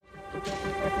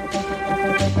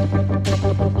Hello,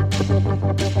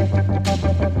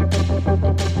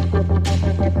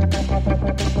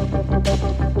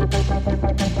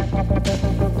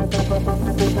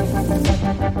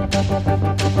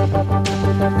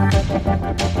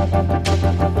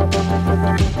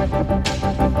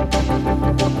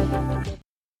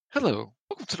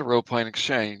 welcome to the Role Playing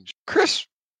Exchange. Chris,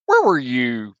 where were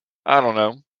you, I don't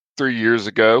know, 3 years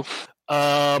ago?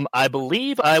 I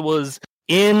believe I was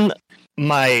in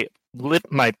my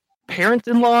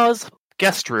parents-in-law's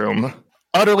guest room,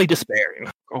 utterly despairing.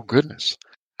 Oh, goodness.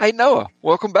 Hey, Noah,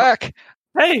 welcome back.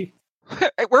 Hey,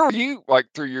 Hey, where were you, like,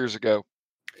 3 years ago?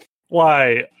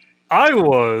 why, I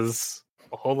was...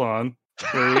 Hold on.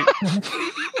 Wait.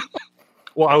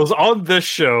 Well, I was on this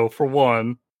show, for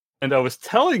one, and I was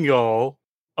telling y'all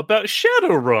about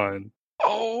Shadowrun.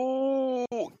 Oh,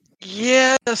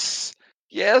 yes.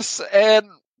 Yes, and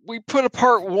we put a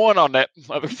part 1 on that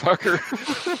motherfucker,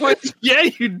 which, Yeah,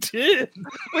 you did.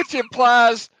 which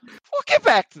implies we'll get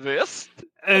back to this.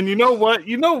 And you know what?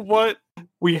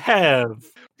 We have.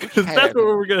 Because that's what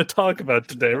we're going to talk about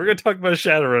today. We're going to talk about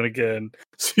Shadowrun again.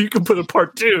 So you can put a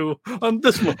part 2 on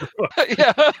this one.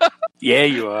 Yeah. Yeah,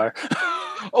 you are.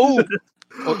 Oh,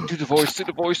 do the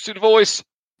voice.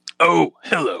 Oh,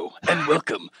 hello, and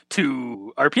welcome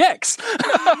to RPX.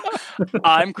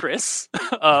 I'm Chris,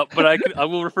 but I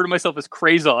will refer to myself as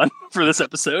Crazon for this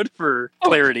episode for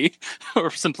clarity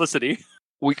or simplicity.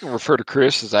 We can refer to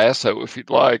Chris as Asso if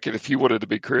you'd like, and if you wanted to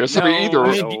be Chris. I mean, either.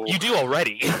 You do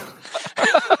already.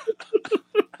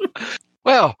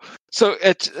 Well, so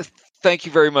thank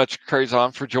you very much,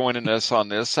 Crazon, for joining us on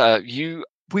this.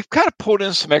 We've kind of pulled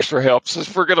in some extra help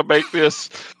since we're going to make this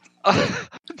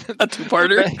A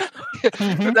two-parter.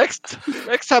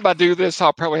 Next time I do this,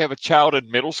 I'll probably have a child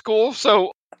in middle school,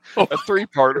 so a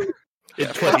 3-parter. In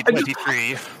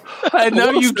 2023. I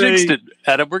know you jinxed it,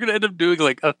 Adam. We're going to end up doing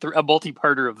like a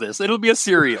multi-parter of this. It'll be a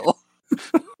serial.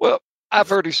 Well,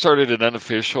 I've already started an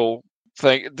unofficial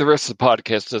thing. The rest of the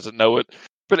podcast doesn't know it.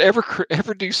 But every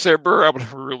December, I'm going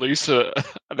to release an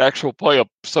actual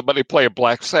somebody play a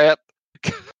Black Sat.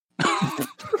 I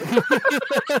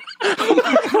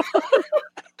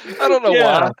don't know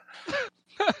why.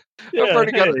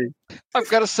 I've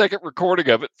got a second recording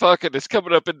of it. Fuck it, it's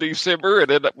coming up in December, and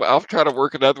then I'll try to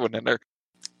work another one in there.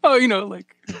 Oh,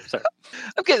 sorry.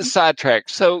 I'm getting sidetracked.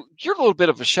 So you're a little bit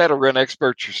of a Shadowrun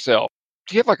expert yourself.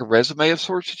 Do you have like a resume of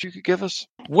sorts that you could give us?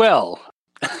 Well,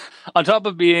 on top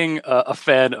of being a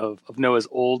fan of Noah's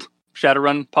old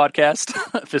Shadowrun podcast,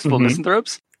 Fistful of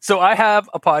Misanthropes, so I have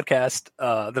a podcast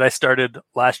that I started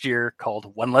last year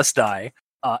called One Less Die,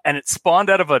 and it spawned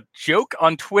out of a joke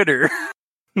on Twitter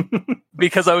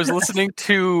because I was listening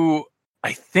to,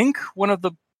 I think, one of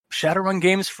the Shadowrun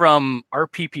games from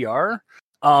RPPR,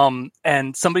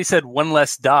 and somebody said One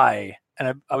Less Die,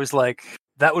 and I was like,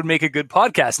 that would make a good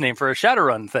podcast name for a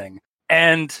Shadowrun thing.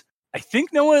 And I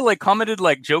think Noah commented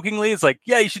jokingly, it's like,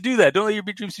 yeah, you should do that. Don't let your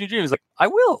big dreams be your dreams. Like, I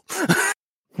will.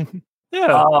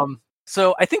 Yeah.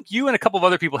 So I think you and a couple of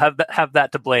other people have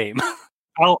that to blame.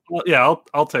 I'll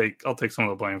take some of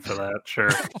the blame for that. Sure.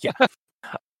 Yeah.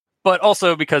 But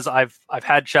also because I've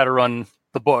had Shadowrun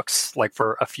the books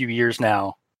for a few years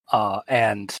now,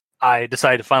 and I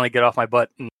decided to finally get off my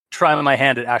butt and try my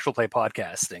hand at actual play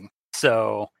podcasting.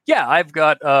 So yeah, I've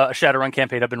got a Shadowrun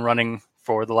campaign I've been running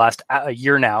for the last a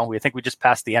year now. I think we just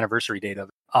passed the anniversary date of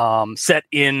it. Set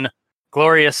in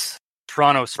glorious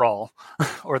Toronto Sprawl,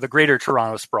 or the Greater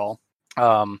Toronto Sprawl,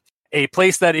 a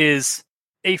place that is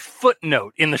a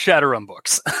footnote in the Shadowrun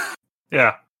books.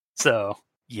 Yeah. So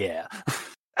yeah.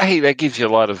 Hey, that gives you a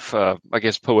lot of, I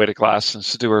guess, poetic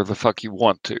license to do whatever the fuck you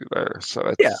want to there. So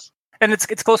it's... And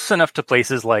it's close enough to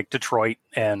places like Detroit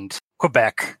and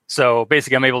Quebec. So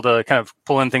basically, I'm able to kind of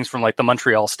pull in things from the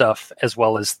Montreal stuff as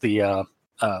well as the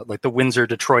the Windsor,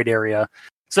 Detroit area.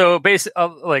 So basically,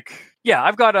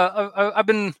 I've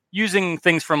been using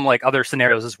things from other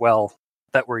scenarios as well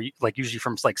that were usually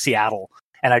from Seattle,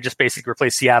 and I just basically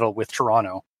replaced Seattle with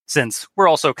Toronto since we're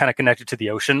also kind of connected to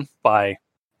the ocean by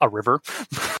a river.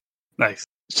 Nice.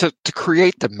 So to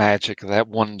create the magic of that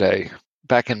one day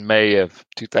back in May of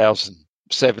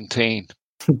 2017,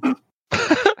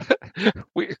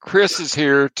 Chris is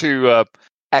here to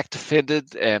act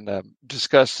offended and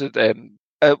disgusted. And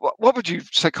what would you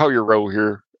call your role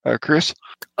here, Chris?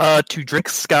 To drink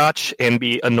scotch and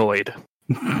be annoyed.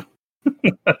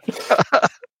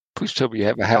 Please tell me you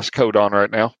have a house coat on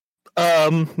right now.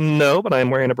 No, but I'm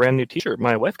wearing a brand new t-shirt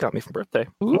my wife got me for birthday.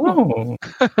 Oh,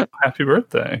 happy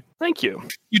birthday. Thank you.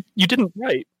 You didn't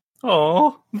write.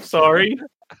 Oh, I'm sorry.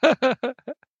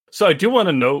 So I do want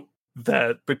to note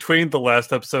that between the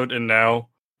last episode and now,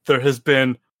 there has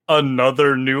been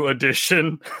another new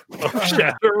edition of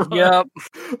Shadowrun. Yep.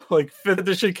 Like 5th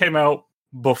edition came out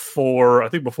before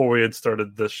we had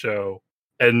started this show.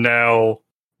 And now,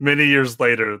 many years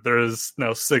later, there is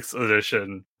now 6th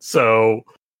edition. So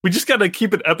we just got to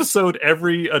keep an episode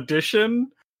every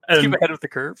edition. And Keep ahead of the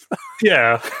curve.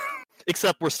 Yeah.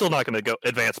 Except we're still not going to go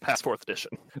advance past 4th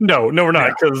edition. No, we're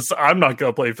not, because I'm not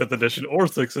going to play 5th edition or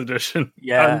 6th edition.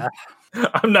 Yeah.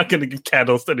 I'm not going to give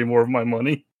Catalyst any more of my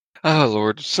money. Oh,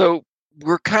 Lord. So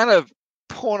we're kind of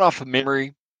pulling off a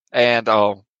memory, and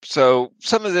so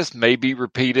some of this may be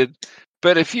repeated,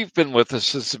 but if you've been with us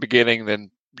since the beginning, then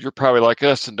you're probably like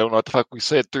us and don't know what the fuck we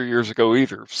said 3 years ago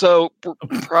either. So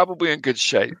we're probably in good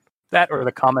shape. That or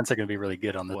the comments are going to be really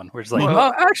good on the one. We're just like,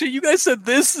 oh, actually, you guys said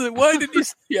this. Why did you?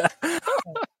 Yeah,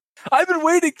 I've been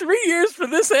waiting 3 years for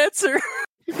this answer.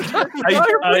 About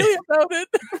it.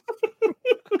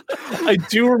 I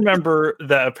do remember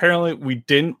that apparently we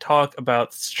didn't talk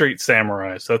about Street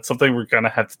Samurai, so that's something we're going to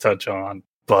have to touch on.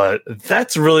 But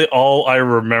that's really all I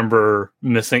remember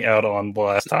missing out on the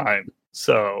last time.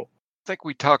 So I think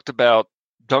we talked about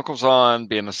Dunkelzahn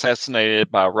being assassinated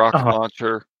by a rocket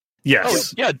launcher. Yes.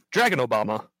 Oh, yeah, Dragon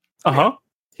Obama. Uh-huh.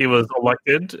 He was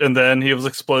elected, and then he was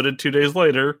exploded 2 days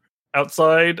later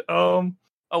outside Oh,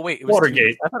 wait. It was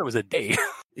Watergate. I thought it was a day.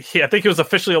 I think he was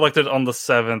officially elected on the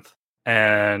 7th,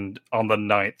 and on the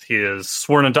 9th he is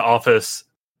sworn into office,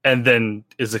 and then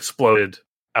is exploded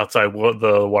outside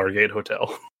the Watergate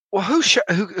Hotel. Well, who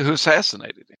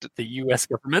assassanated him? The U.S.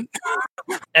 government.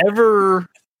 Ever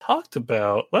talked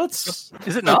about? Is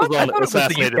it not? Dunkelzahn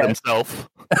assassinated himself.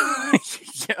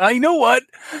 Yeah, you know what?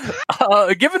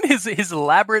 Given his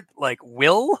elaborate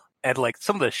will and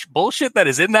some of the bullshit that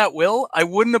is in that will, I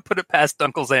wouldn't have put it past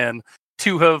Dunkelzahn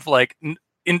to have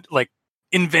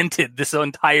invented this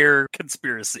entire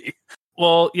conspiracy.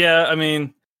 Well, yeah, I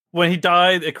mean, when he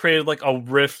died, it created a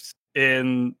rift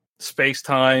in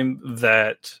space-time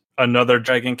that another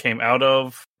dragon came out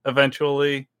of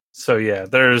eventually. So yeah,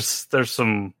 there's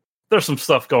some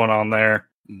stuff going on there.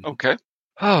 Okay.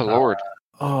 Oh, Lord.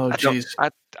 Jeez.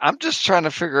 I'm just trying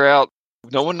to figure out.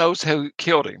 No one knows who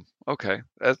killed him. Okay,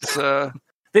 that's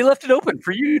They left it open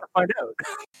for you to find out.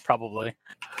 Probably.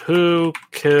 Who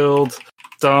killed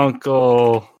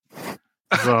Dunkelzahn?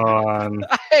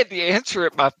 I had the answer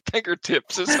at my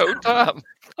fingertips this whole time.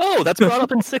 Oh, that's brought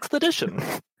up in 6th edition.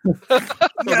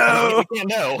 No. We can't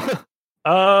know.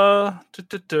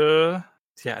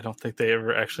 Yeah, I don't think they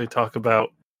ever actually talk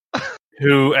about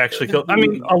who actually killed. I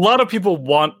mean, a lot of people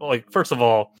want, first of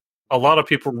all, a lot of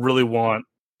people really want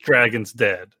dragons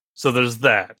dead. So there's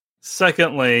that.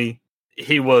 Secondly,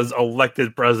 he was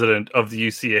elected president of the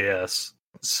UCAS.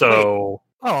 So. Wait.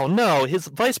 Oh no, his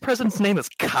vice president's name is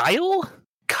Kyle?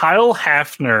 Kyle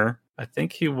Hafner. I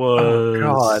think he was. Oh,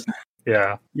 God.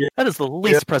 Yeah. That is the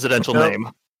least presidential name.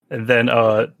 And then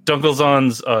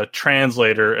Dunkelzahn's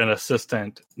translator and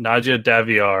assistant, Nadia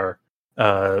Daviar,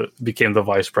 became the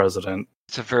vice president.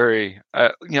 It's a very,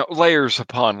 layers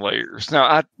upon layers. Now,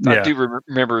 I do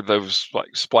remember those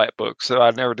splat books. So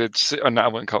I never did see, I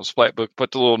wouldn't call it splat book,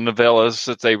 but the little novellas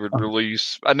that they would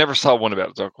release. I never saw one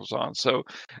about Dunkelzahn. So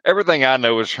everything I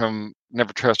know is from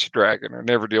Never Trust a Dragon or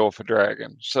Never Deal with a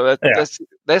Dragon. So that's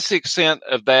the extent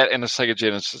of that in the Sega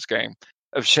Genesis game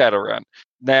of Shadowrun.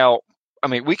 Now, I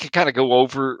mean, we could kind of go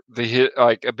over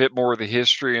a bit more of the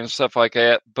history and stuff like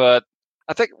that, but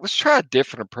I think let's try a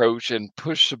different approach and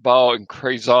push the ball in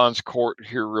Crazon's court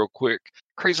here real quick.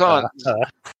 Crazon,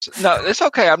 no, it's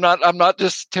okay. I'm not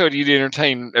just telling you to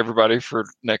entertain everybody for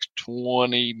the next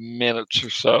 20 minutes or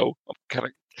so.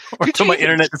 Until my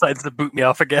internet decides to boot me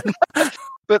off again.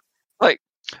 But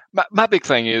my big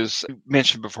thing is, you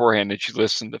mentioned beforehand that you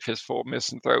listened to Fistful of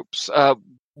Misanthropes.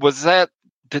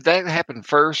 Did that happen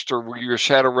first, or were you a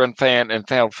Shadowrun fan and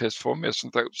found Fistful of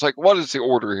Misanthropes? What is the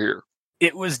order here?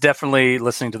 It was definitely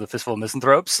listening to the Fistful of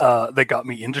Misanthropes that got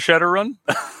me into Shadowrun.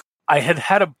 I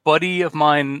had a buddy of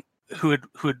mine who had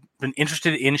been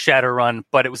interested in Shadowrun,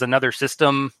 but it was another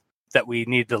system that we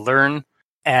needed to learn.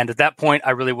 And at that point,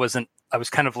 I really wasn't. I was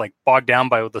kind of bogged down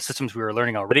by the systems we were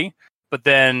learning already. But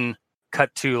then,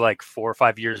 cut to 4 or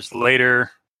 5 years later,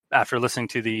 after listening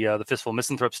to the Fistful of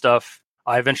Misanthrope stuff,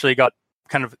 I eventually got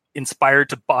kind of inspired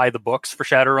to buy the books for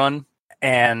Shadowrun.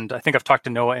 And I think I've talked to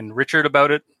Noah and Richard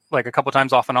about it a couple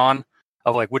times off and on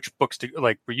of which books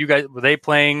were they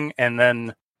playing? And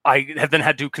then I have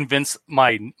had to convince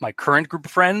my current group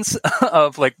of friends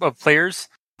of players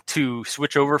to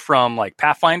switch over from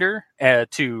Pathfinder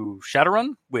to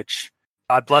Shadowrun, which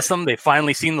God bless them, they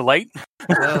finally seen the light.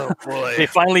 Oh boy. They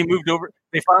finally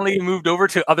moved over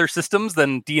to other systems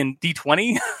than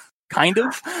D20. Kind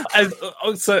of.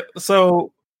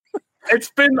 So It's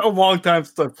been a long time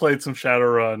since I've played some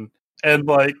Shadowrun, and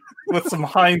like with some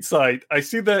hindsight, I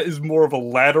see that as more of a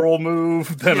lateral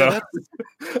move than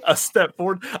a step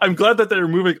forward. I'm glad that they're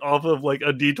moving off of like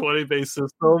a D20 based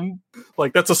system.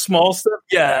 Like that's a small step.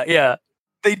 Yeah.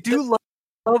 They do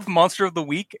love Monster of the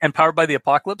Week and Powered by the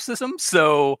Apocalypse system,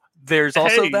 so there's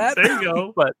also that. There you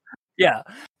go. But yeah.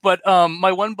 But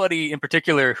my one buddy in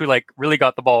particular who like really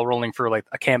got the ball rolling for like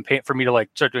a campaign for me to like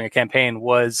start doing a campaign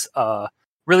was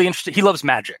really interested. He loves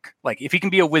magic. Like if he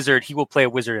can be a wizard, he will play a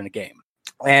wizard in a game.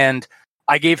 And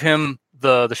I gave him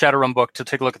the Shadowrun book to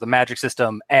take a look at the magic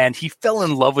system, and he fell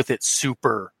in love with it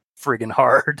super friggin'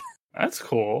 hard. That's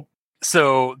cool.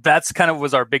 So that's kind of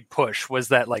was our big push, was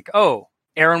that like, oh,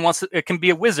 Aaron can be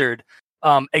a wizard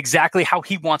exactly how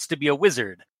he wants to be a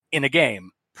wizard in a game.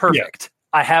 Perfect.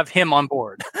 Yeah. I have him on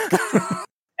board.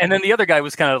 And then the other guy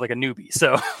was kind of like a newbie,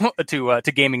 so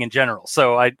to gaming in general.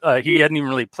 So he hadn't even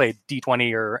really played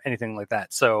D20 or anything like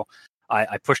that. So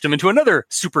I pushed him into another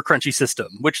super crunchy system,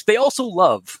 which they also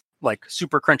love, like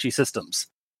super crunchy systems.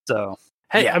 So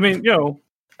hey, yeah. I mean,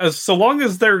 so long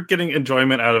as they're getting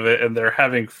enjoyment out of it and they're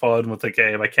having fun with the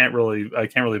game, I can't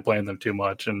really blame them too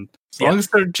much. And as long as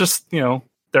they're just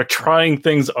they're trying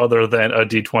things other than a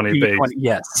D20 base.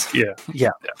 Yes.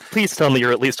 Yeah. Please tell me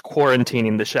you're at least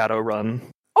quarantining the Shadowrun.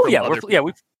 Oh yeah,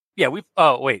 we've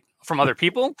oh wait, from other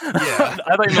people? Yeah.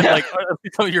 I thought you meant like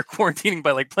tell me you're quarantining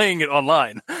by like playing it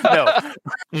online. No.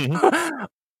 Mm-hmm.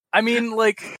 I mean,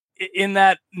 like in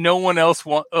that no one else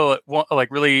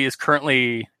like really is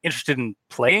currently interested in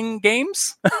playing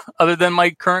games other than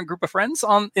my current group of friends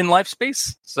in live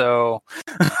space. So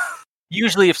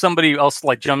usually if somebody else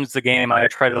like jumps the game, I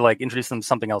try to like introduce them to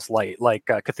something else light, like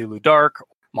Cthulhu Dark,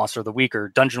 Monster of the Week, or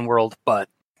Dungeon World. But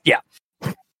yeah.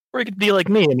 Or you could be like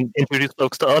me and introduce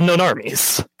folks to Unknown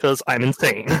Armies, because I'm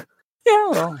insane. Yeah,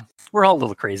 well, we're all a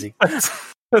little crazy.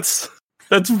 That's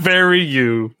very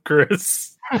you,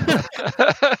 Chris.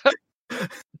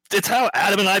 It's how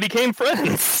Adam and I became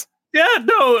friends. Yeah,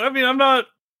 no, I mean, I'm not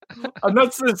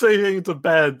saying it's a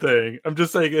bad thing. I'm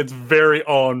just saying it's very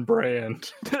on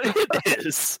brand. It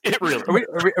is. It really. Are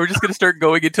we just going to start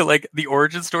going into like the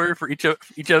origin story for each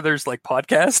other's like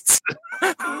podcasts?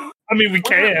 I mean, we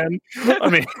can. I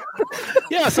mean,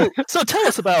 yeah. So tell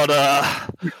us about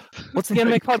what's the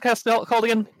anime podcast called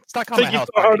again? It's not called Thinking Too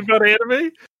Hard About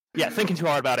Anime. Yeah, Thinking Too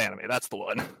Hard About Anime. That's the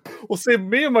one. Well, see,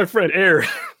 me and my friend Aaron.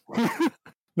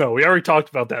 No, we already talked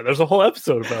about that. There's a whole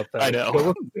episode about that. I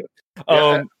know.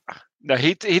 No,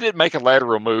 he didn't make a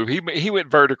lateral move. He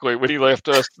went vertically when he left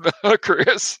us,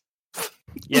 Chris.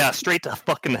 Yeah, straight to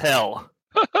fucking hell.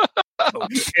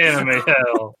 Anime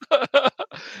hell.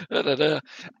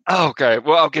 Okay,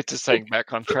 well, I'll get this thing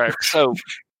back on track. So,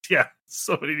 yeah,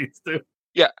 somebody needs to.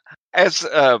 Yeah, as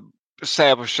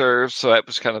establisher, so that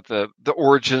was kind of the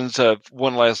origins of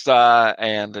One Last Die,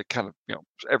 and it kind of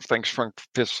everything sprung from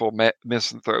Fistful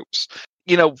Misanthropes.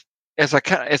 As I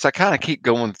kind of keep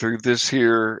going through this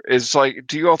here, is like,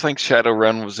 do you all think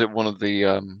Shadowrun was it one of the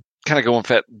kind of going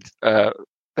for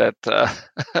that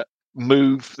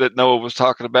move that Noah was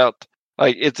talking about?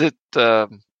 Like, is it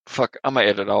fuck? I'm gonna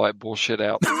edit all that bullshit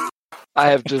out. I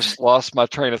have just lost my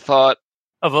train of thought.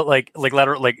 Of like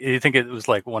lateral, like you think it was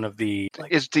like one of the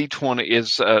like, is D20 is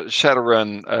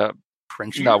Shadowrun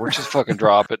Frenchie? No, we're just fucking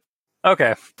drop it.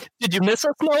 Okay. Did you miss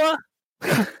us, Noah?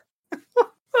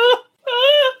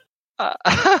 I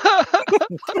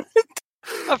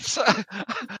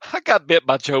got bit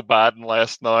by Joe Biden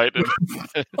last night.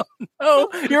 Oh,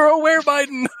 you're aware,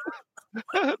 Biden.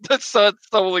 The sun's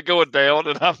slowly going down,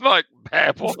 and I'm like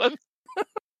babbling.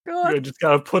 You just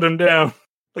gotta put him down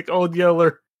like old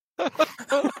Yeller.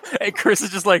 Hey, Chris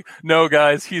is just like, no,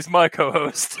 guys, he's my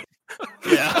co-host.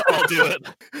 Yeah, I'll do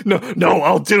it. No,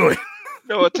 I'll do it.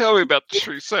 Noah, tell me about the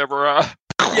Street Samurai.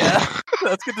 Yeah,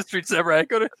 let's get the Street Samurai.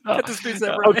 Get the Street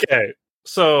Samurai. Okay,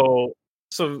 so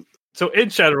in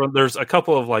Shadowrun, there's a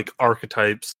couple of like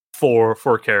archetypes for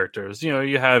characters.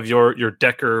 You have your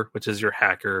Decker, which is your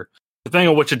hacker. Depending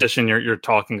on which edition you're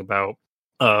talking about,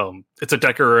 it's a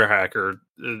Decker or a hacker,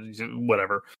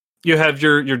 whatever. You have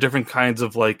your different kinds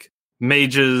of like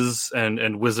mages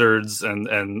and wizards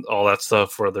and all that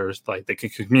stuff, where there's like they can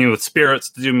commune with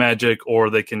spirits to do magic, or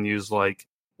they can use like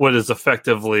what is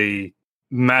effectively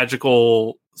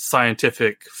magical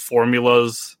scientific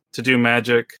formulas to do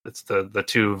magic. It's the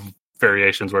two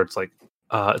variations where it's like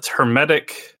it's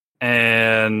hermetic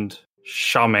and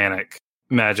shamanic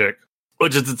magic,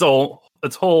 which is its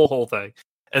whole thing.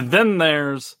 And then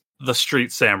there's the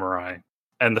Street Samurai.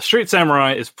 And the Street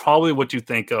Samurai is probably what you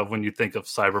think of when you think of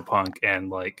cyberpunk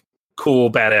and like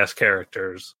cool badass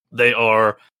characters. They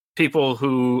are people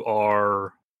who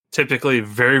are typically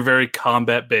very, very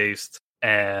combat based,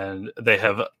 and they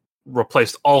have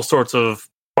replaced all sorts of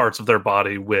parts of their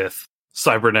body with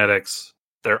cybernetics.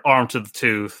 They're armed to the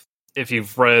tooth. If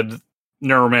you've read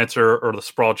Neuromancer or the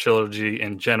Sprawl trilogy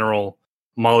in general,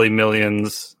 Molly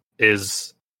Millions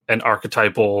is an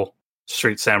archetypal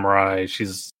street samurai.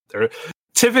 She's there.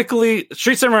 Typically,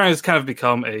 street samurai has kind of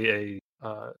become a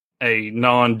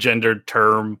non-gendered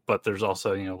term, but there's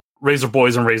also, razor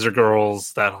boys and razor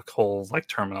girls, that whole like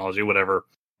terminology, whatever.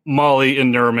 Molly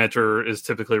in Neuromancer is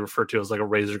typically referred to as like a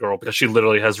razor girl because she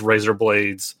literally has razor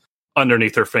blades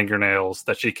underneath her fingernails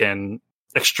that she can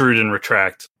extrude and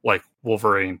retract like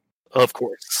Wolverine. Of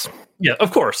course. Yeah,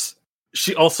 of course.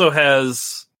 She also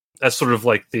has, as sort of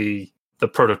like the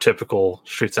prototypical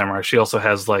street samurai, she also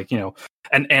has like, an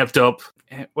amped up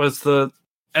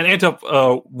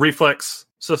reflex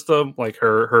system, like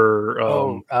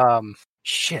her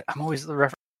shit, I'm always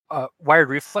the wired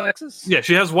reflexes? Yeah,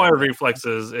 she has wired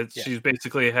reflexes. She's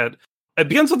basically it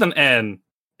begins with an N.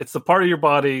 It's the part of your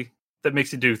body that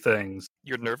makes you do things.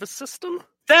 Your nervous system?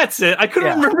 That's it. I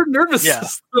couldn't remember nervous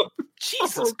system.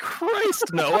 Jesus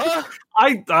Christ, Noah.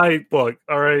 I look,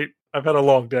 all right. I've had a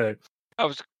long day.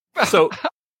 So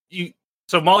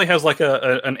Molly has like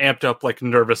an amped up like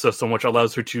nervous system, which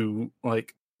allows her to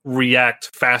like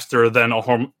react faster than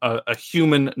a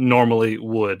human normally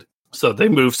would. So they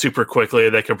move super quickly.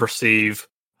 They can perceive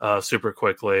super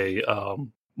quickly.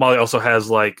 Molly also has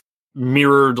like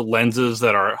mirrored lenses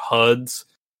that are HUDs,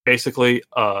 basically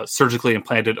surgically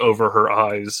implanted over her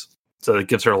eyes. So it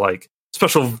gives her like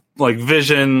special like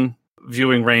vision,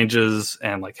 viewing ranges,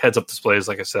 and like heads up displays.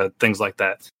 Like I said, things like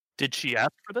that. Did she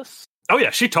ask for this? Oh yeah,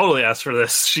 she totally asked for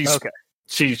this. She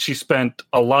spent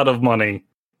a lot of money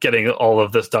getting all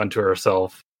of this done to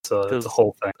herself. So it's a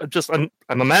whole thing.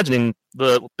 I'm imagining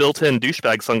the built-in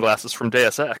douchebag sunglasses from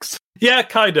Deus Ex. Yeah,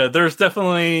 kinda. There's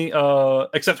definitely,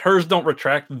 except hers don't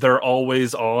retract. They're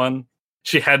always on.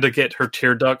 She had to get her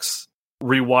tear ducts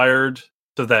rewired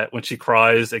so that when she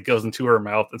cries, it goes into her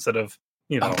mouth instead of,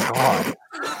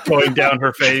 going down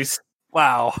her face.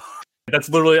 Wow. That's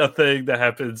literally a thing that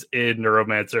happens in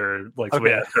Neuromancer. Like,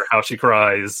 we ask her how she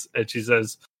cries, and she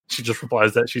says, she just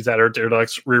replies that she's had her tear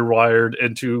ducts rewired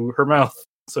into her mouth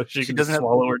so she can just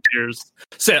swallow her tears.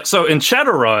 So in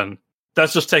Shadowrun,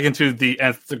 that's just taken to the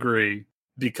nth degree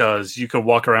because you can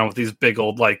walk around with these big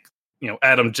old, like,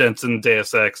 Adam Jensen,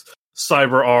 Deus Ex,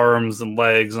 cyber arms and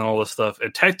legs and all this stuff.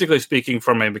 And technically speaking,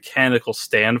 from a mechanical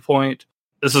standpoint,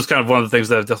 this is kind of one of the things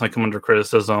that have definitely come under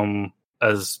criticism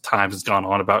as time has gone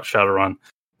on about Shadowrun.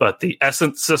 But the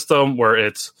essence system, where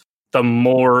it's the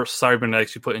more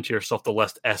cybernetics you put into yourself, the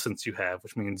less essence you have,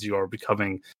 which means you are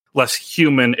becoming less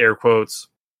human, air quotes.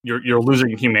 You're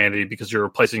losing humanity because you're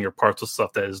replacing your parts with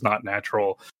stuff that is not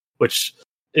natural, which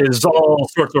is all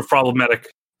sorts of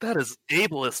problematic. That is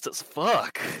ableist as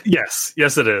fuck. Yes,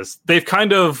 it is. They've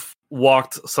kind of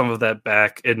walked some of that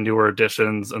back in newer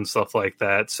editions and stuff like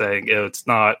that, saying it's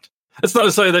not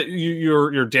necessarily that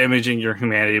you're damaging your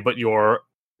humanity, but you're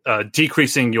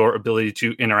decreasing your ability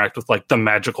to interact with like the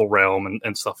magical realm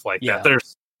and stuff like that.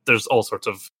 There's all sorts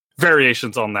of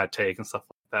variations on that take and stuff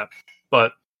like that.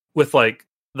 But with like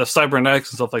the cybernetics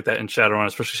and stuff like that in Shadowrun,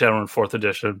 especially Shadowrun 4th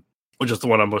edition, which is the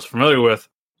one I'm most familiar with,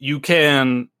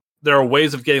 there are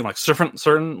ways of getting like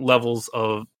certain levels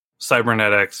of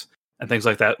cybernetics and things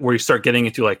like that where you start getting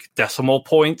into like decimal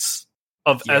points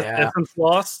of essence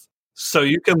loss. So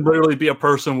you can literally be a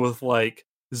person with like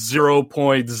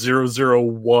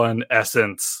 0.001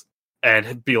 essence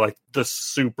and be like the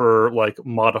super like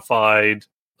modified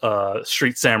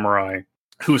street samurai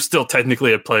who's still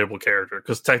technically a playable character,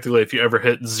 because technically if you ever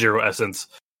hit 0 essence,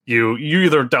 you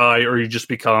either die or you just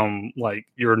become like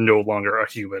you're no longer a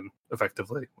human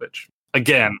effectively, which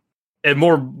again in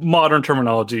more modern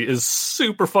terminology is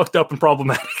super fucked up and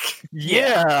problematic.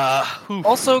 Yeah.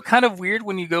 Also kind of weird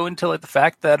when you go into like the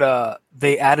fact that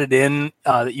they added in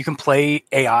that you can play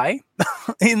AI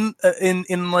in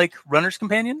like Runner's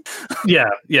Companion. Yeah,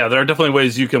 there are definitely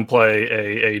ways you can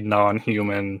play a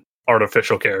non-human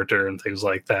artificial character and things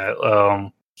like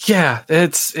that.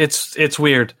 It's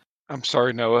weird. I'm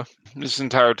sorry, Noah. This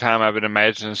entire time I've been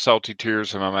imagining salty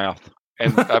tears in my mouth.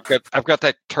 And I've got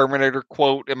that Terminator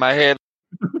quote in my head.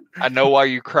 I know why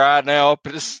you cry now,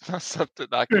 but it's not something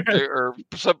I can do. Or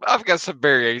I've got some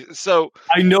variations. So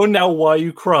I know now why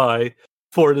you cry,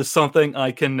 for it is something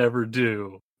I can never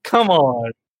do. Come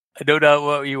on. I don't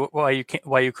know why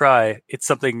you cry. It's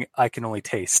something I can only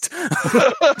taste. What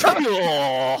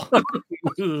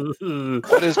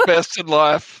is best in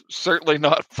life? Certainly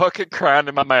not fucking crying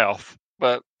in my mouth.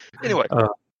 But anyway.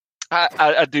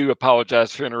 I do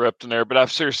apologize for interrupting there, but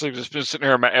I've seriously just been sitting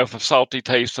here in my elf of salty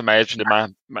taste imagining my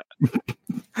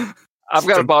I've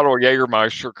got a bottle of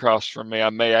Jägermeister across from me. I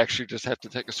may actually just have to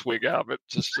take a swig out of it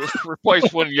just to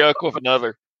replace one yuck with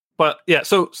another. But yeah,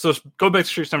 so go back to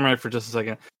Street Samurai for just a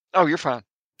second. Oh, you're fine.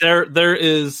 There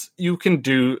is, you can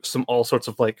do some all sorts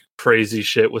of like crazy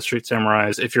shit with Street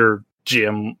Samurais if your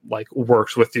GM like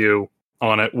works with you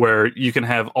on it, where you can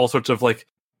have all sorts of like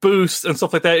boosts and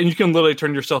stuff like that, and you can literally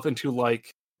turn yourself into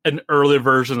like an early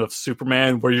version of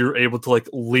Superman, where you're able to like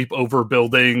leap over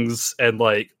buildings and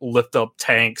like lift up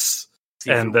tanks.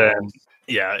 And then,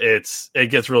 yeah, it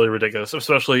gets really ridiculous,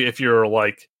 especially if you're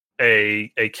like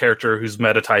a character whose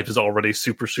meta type is already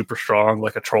super, super strong,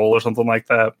 like a troll or something like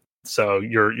that. So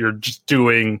you're just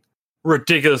doing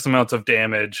ridiculous amounts of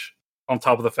damage on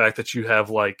top of the fact that you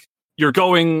have like, you're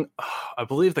going, I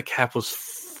believe the cap was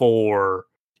 4.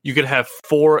 You could have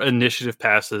 4 initiative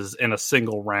passes in a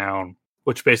single round,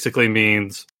 which basically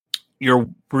means your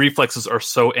reflexes are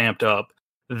so amped up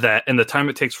that in the time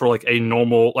it takes for like a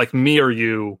normal, like me or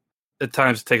you, at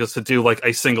times it takes us to do like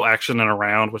a single action in a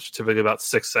round, which is typically about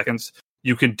 6 seconds.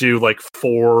 You can do like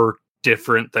 4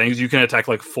 different things. You can attack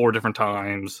like 4 different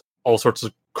times, all sorts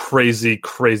of crazy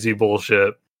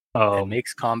bullshit. It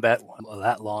makes combat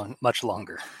much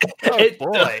longer. It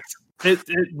really,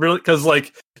 because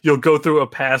like you'll go through a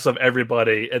pass of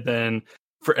everybody, and then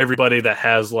for everybody that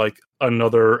has like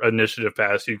another initiative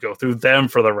pass, you go through them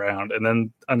for the round, and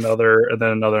then another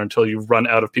until you run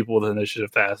out of people with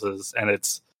initiative passes. And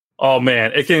it's, oh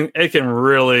man, it can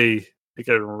really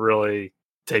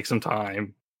take some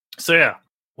time. So yeah,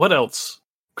 what else?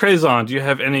 Crazon, do you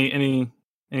have any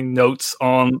notes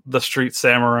on the Street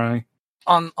Samurai?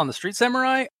 On the Street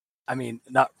Samurai, I mean,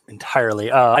 not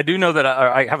entirely. I do know that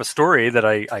I have a story that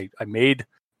I made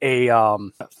a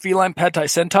feline pet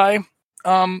sentai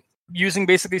using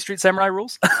basically Street Samurai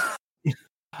rules.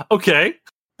 Okay.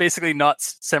 Basically not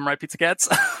Samurai Pizza Cats.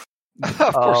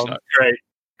 Of course not.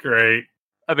 Great.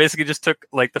 I basically just took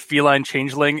like the feline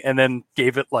changeling and then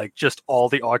gave it like just all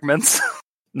the augments.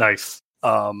 Nice.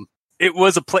 It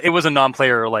was a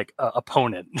non-player like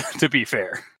opponent, to be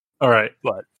fair. All right.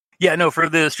 But yeah, no, for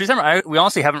the Street Samurai, we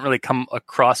honestly haven't really come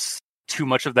across too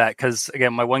much of that because,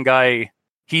 again, my one guy,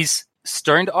 he's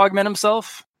starting to augment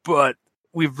himself, but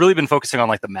we've really been focusing on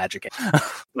like the magic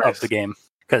of the game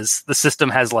because the system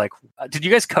has like. Did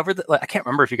you guys cover that? Like, I can't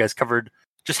remember if you guys covered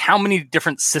just how many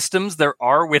different systems there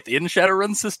are within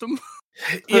Shadowrun system.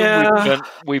 Yeah,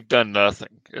 we've done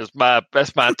nothing.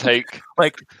 That's my take.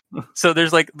 Like, so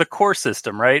there's like the core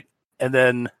system, right? And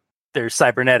then there's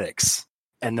cybernetics.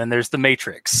 And then there's the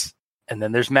Matrix, and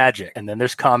then there's magic, and then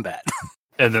there's combat,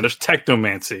 and then there's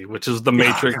technomancy, which is the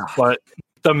Matrix,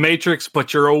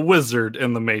 but you're a wizard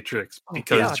in the Matrix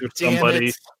because you're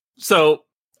somebody. So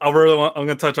I'm going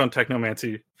to touch on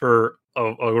technomancy for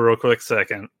a real quick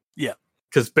second. Yeah,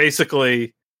 because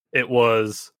basically it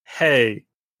was, hey,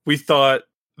 we thought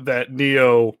that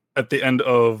Neo at the end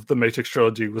of the Matrix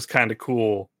trilogy was kind of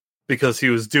cool because he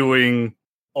was doing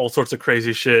all sorts of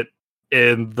crazy shit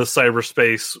in the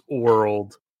cyberspace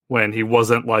world when he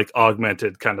wasn't like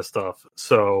augmented kind of stuff.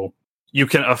 So you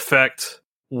can affect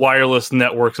wireless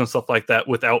networks and stuff like that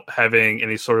without having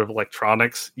any sort of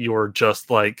electronics. You're just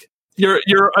like you're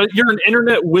an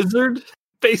internet wizard,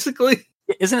 basically.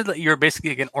 Isn't it that you're basically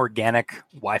like an organic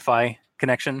Wi-Fi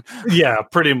connection? Yeah,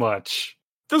 pretty much.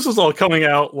 This was all coming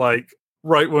out like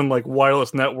right when like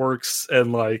wireless networks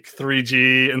and like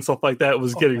 3G and stuff like that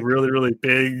was getting really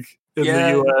big in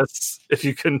the US, if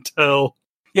you can tell.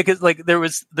 Yeah, because like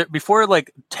before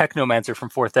like Technomancer from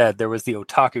 4th Ed, there was the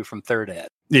Otaku from 3rd Ed.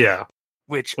 Yeah.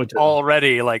 Which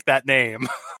already, like, that name.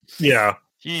 Yeah.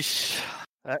 Yeesh.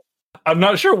 I'm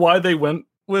not sure why they went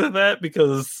with that,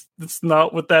 because it's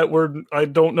not what that word... I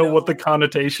don't know what the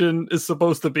connotation is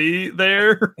supposed to be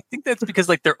there. I think that's because,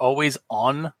 like, they're always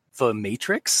on the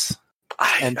Matrix.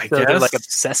 I so guess. They're, like,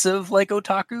 obsessive, like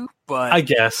Otaku, but... I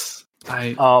guess.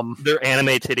 They're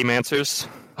anime titty-mancers.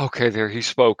 Okay, there he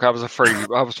spoke. I was afraid.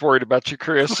 I was worried about you,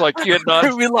 Chris. Like, you had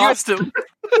not... We lost him.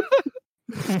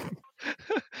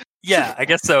 Yeah, I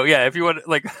guess so. Yeah, if you want to,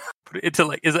 like, put it into,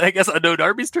 like, is it, I guess, unknown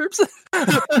armies terms?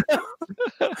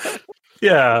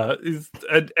 Yeah, he's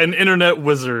an internet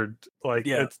wizard. Like,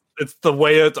 it's the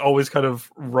way it's always kind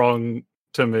of rung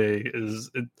to me,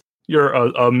 is you're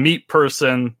a meat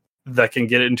person that can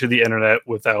get into the internet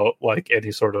without, like,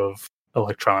 any sort of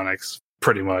electronics,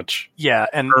 pretty much. Yeah,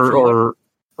 and or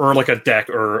like a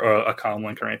deck or a comm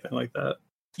link or anything like that.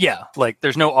 Yeah, like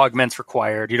there's no augments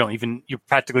required. You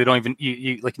practically don't even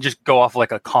you like just go off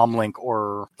like a comlink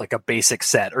or like a basic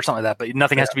set or something like that, but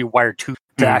nothing has to be wired to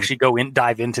actually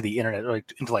dive into the internet, or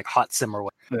like into like hot sim or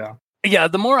whatever. Yeah,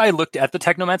 the more I looked at the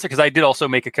Technomancer, because I did also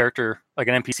make a character, like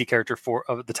an NPC character for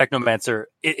the Technomancer,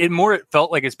 it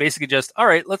felt like it's basically just, all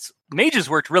right, mages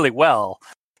worked really well.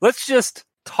 Let's just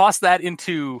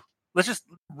let's just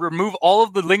remove all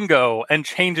of the lingo and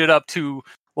change it up to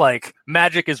like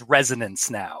magic is resonance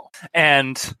now.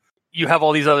 And you have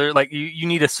all these other, like you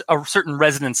need a certain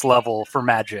resonance level for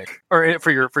magic or for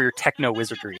your techno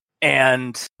wizardry.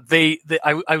 And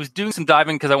I was doing some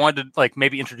diving because I wanted to like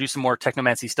maybe introduce some more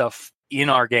technomancy stuff in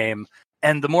our game.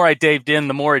 And the more I dived in,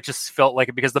 the more it just felt like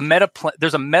it, because there's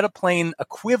a metaplane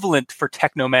equivalent for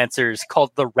technomancers called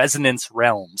the Resonance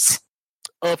Realms.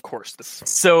 Of course.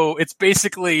 So it's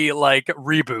basically like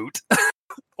Reboot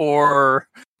or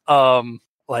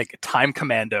like Time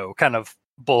Commando kind of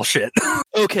bullshit.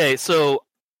 Okay, so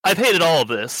I've hated all of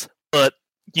this, but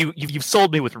you've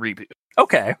sold me with Reboot.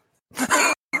 Okay.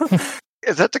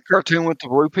 Is that the cartoon with the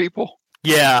blue people?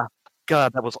 Yeah.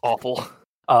 God, that was awful.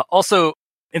 Also,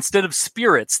 instead of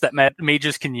spirits that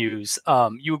mages can use,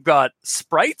 you've got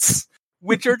sprites,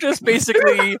 which are just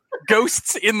basically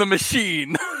ghosts in the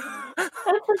machine.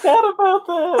 I forgot about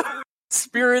that.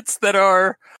 Spirits that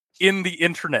are in the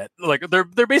internet. Like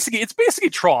it's basically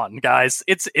Tron, guys.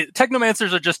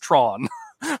 Technomancers are just Tron.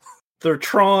 They're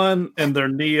Tron and they're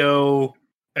Neo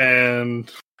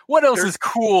and what else is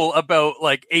cool about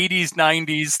like 80s,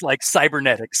 90s like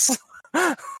cybernetics?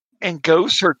 And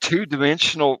ghosts are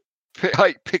two-dimensional,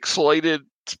 pixelated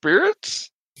spirits?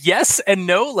 Yes and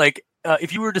no. Like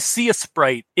if you were to see a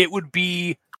sprite, it would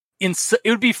be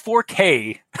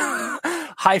 4K,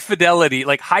 high fidelity,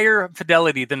 like higher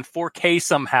fidelity than 4K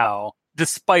somehow,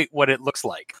 despite what it looks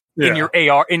like in your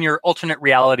AR, in your alternate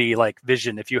reality like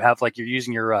vision. If you have like you're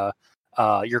using your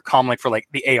comlink for like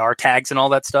the AR tags and all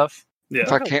that stuff. Yeah.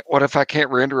 What if I can't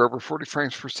render over 40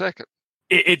 frames per second?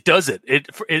 It does it.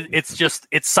 It's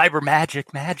cyber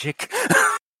magic.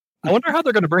 I wonder how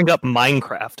they're going to bring up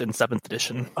Minecraft in 7th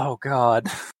edition. Oh God.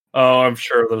 Oh, I'm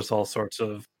sure there's all sorts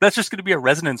of. That's just going to be a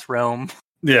resonance realm.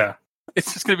 Yeah.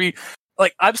 It's just going to be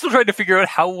like, I'm still trying to figure out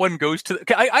how one goes to.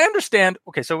 I understand.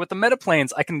 Okay, so with the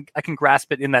metaplanes, I can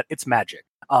grasp it in that it's magic.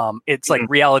 It's like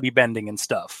reality bending and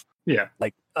stuff. Yeah.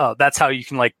 Like that's how you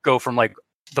can like go from like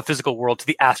the physical world to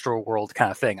the astral world kind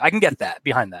of thing. I can get that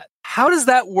behind that. How does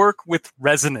that work with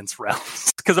resonance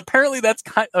realms? Because apparently that's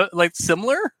kind of like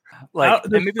similar. Like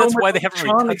and maybe that's why they haven't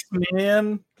really touched.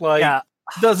 Man, like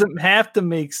doesn't have to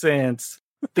make sense.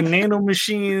 The nano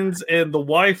machines and the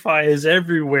Wi-Fi is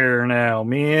everywhere now,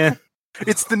 man.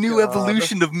 It's the new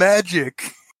evolution of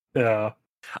magic. Yeah.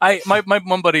 My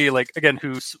one buddy, like again,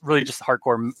 who's really just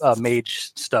hardcore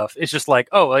mage stuff, is just like,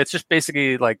 oh, it's just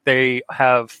basically like they're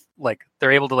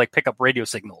able to like pick up radio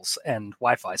signals and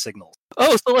Wi-Fi signals.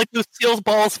 Oh, so like Lucille's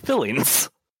balls fillings.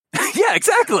 Yeah,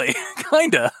 exactly.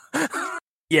 Kinda.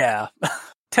 Yeah.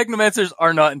 Technomancers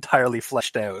are not entirely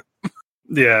fleshed out.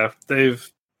 Yeah,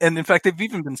 and in fact, they've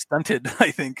even been stunted,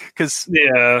 I think, because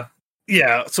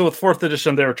yeah. So with 4th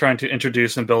edition, they were trying to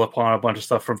introduce and build upon a bunch of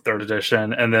stuff from 3rd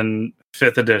edition, and then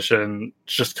 5th edition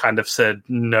just kind of said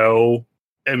no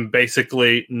and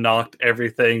basically knocked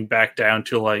everything back down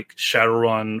to like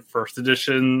Shadowrun 1st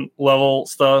edition level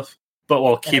stuff, but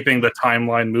while keeping the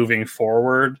timeline moving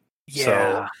forward. Yeah.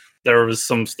 So there was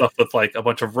some stuff with like a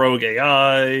bunch of rogue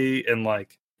AI and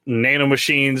like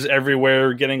nanomachines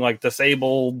everywhere getting like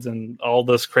disabled and all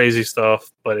this crazy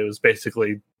stuff, but it was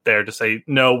basically there to say,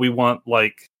 no, we want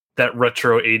like that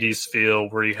retro 80s feel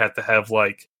where you had to have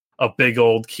like a big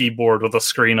old keyboard with a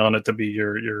screen on it to be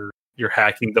your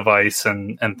hacking device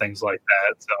and things like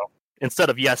that. So instead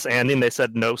of yes anding, they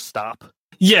said no, stop.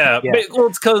 Yeah. Well,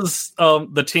 it's because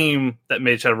the team that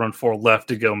made Shadowrun 4 left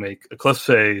to go make Eclipse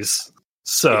Phase.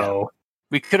 So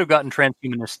we could have gotten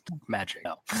transhumanist magic.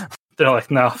 No. They're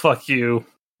like, no, fuck you.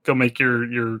 Go make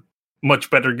your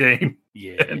much better game.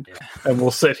 Yeah. And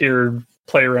we'll sit here and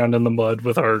play around in the mud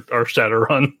with our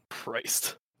Shadowrun.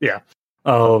 Christ. Yeah.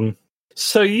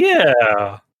 So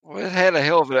yeah. Well, it had a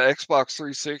hell of an Xbox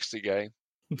 360 game.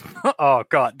 Oh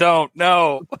God, don't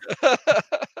no.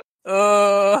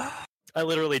 I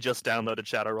literally just downloaded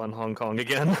Shadowrun Hong Kong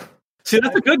again. See,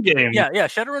 that's a good game. Yeah.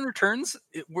 Shadowrun Returns,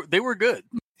 they were good.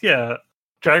 Yeah.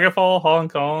 Dragonfall, Hong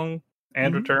Kong,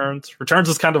 and Returns. Returns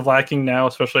is kind of lacking now,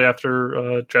 especially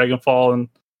after Dragonfall and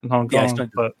Hong Kong. Yeah,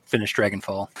 but finished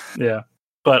Dragonfall. Yeah.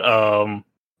 But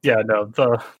yeah, no,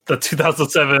 the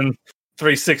 2007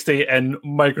 360 and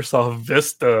Microsoft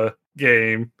Vista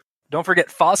game don't forget,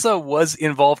 FASA was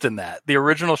involved in that. The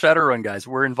original Shadowrun guys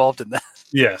were involved in that.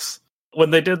 Yes. When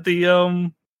they did the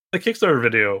Kickstarter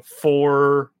video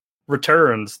for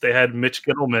Returns, they had Mitch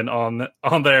Gittleman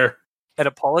on there. And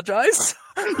apologize?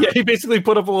 Yeah, he basically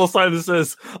put up a little sign that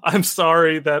says, "I'm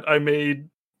sorry that I made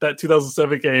that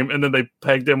 2007 game," and then they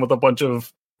pegged him with a bunch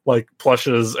of like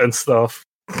plushes and stuff.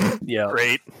 Yeah.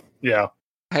 Great. Yeah.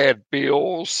 Had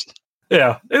bills.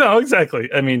 Yeah, exactly.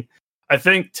 I mean, I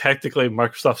think technically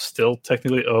Microsoft still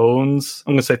technically owns,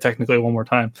 I'm going to say technically one more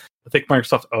time. I think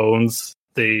Microsoft owns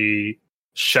the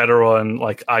Shadowrun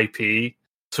like IP.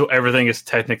 So everything is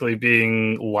technically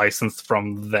being licensed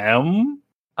from them.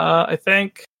 I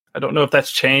think. I don't know if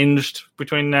that's changed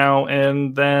between now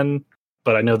and then,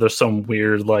 but I know there's some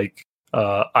weird like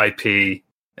IP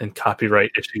and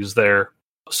copyright issues there.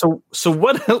 So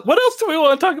what else do we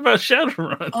want to talk about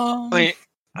Shadowrun? I mean,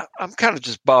 I'm kind of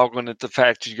just boggling at the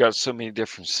fact that you got so many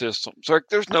different systems. Like,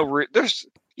 there's no,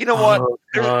 you know what?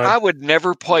 I would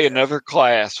never play another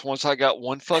class once I got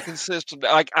one fucking system.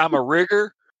 Like, I'm a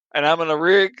rigger, and I'm gonna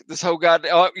rig this whole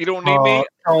goddamn. Oh, you don't need me.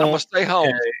 I'm gonna stay home.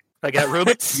 Okay. I got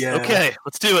robots. Yeah. Okay,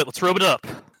 let's do it. Let's robe it up.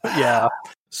 Yeah.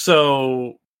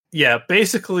 So yeah,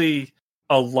 basically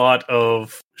a lot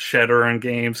of Shadowrun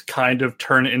games kind of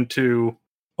turn into,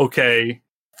 okay,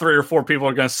 3 or 4 people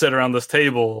are going to sit around this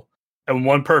table, and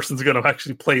one person's going to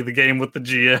actually play the game with the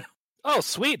GM. Oh,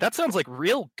 sweet. That sounds like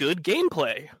real good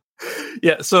gameplay.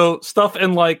 Yeah, so stuff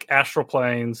in like Astral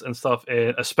Planes and stuff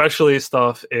in, especially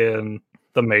stuff in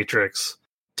the Matrix,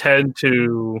 tend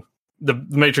to, the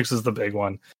Matrix is the big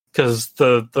one, because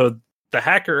the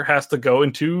hacker has to go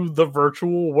into the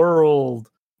virtual world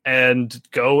and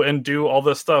go and do all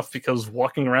this stuff, because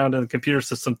walking around in the computer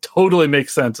system totally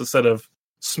makes sense instead of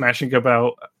smashing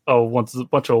about a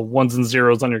bunch of ones and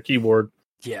zeros on your keyboard.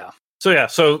 Yeah.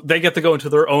 So they get to go into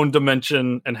their own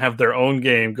dimension and have their own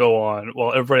game go on,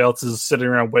 while everybody else is sitting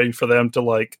around waiting for them to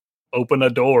like open a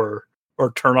door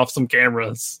or turn off some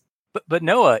cameras. But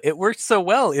Noah, it worked so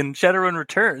well in Shadowrun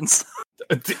Returns.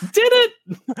 Did it?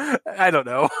 I don't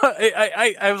know.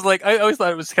 I was like, I always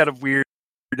thought it was kind of weird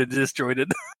and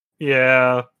disjointed.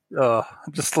 Yeah.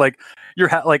 Just like you're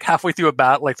like halfway through a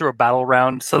battle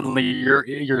round, suddenly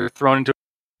you're thrown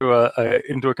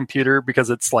into a computer because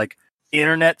it's like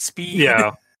internet speed.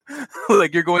 Yeah.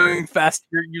 Like you're going fast,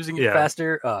 you're using it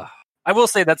faster. I will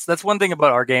say that's one thing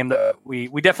about our game, that we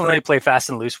definitely play fast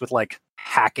and loose with like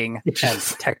hacking and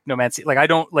technomancy. Like I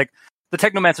don't like the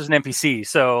technomancer's an NPC,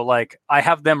 so like I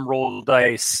have them roll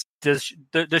dice. Does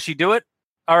she do it?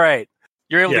 All right,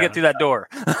 you're able to get through that door.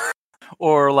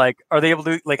 Or like, are they able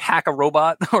to like hack a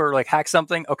robot or like hack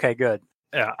something? Okay, good.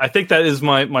 Yeah, I think that is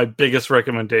my biggest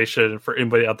recommendation for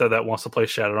anybody out there that wants to play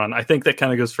Shadowrun. I think that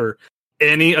kind of goes for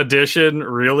any edition,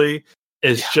 really,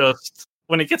 is just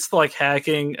when it gets to like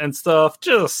hacking and stuff,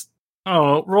 just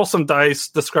roll some dice,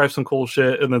 describe some cool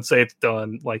shit, and then say it's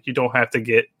done. Like, you don't have to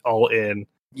get all in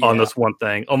on this one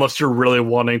thing, unless you're really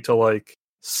wanting to like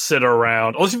sit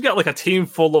around. Unless you've got like a team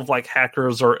full of like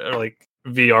hackers or like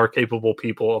VR capable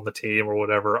people on the team or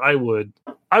whatever. I would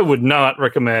not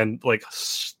recommend like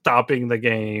stopping the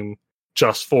game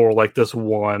just for like this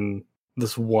one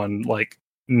like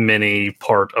mini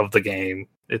part of the game.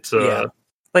 It's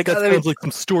like that sounds like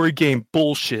some story game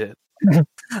bullshit.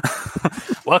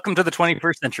 Welcome to the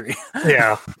 21st century.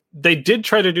 Yeah. They did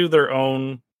try to do their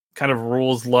own kind of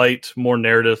rules light, more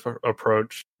narrative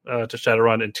approach to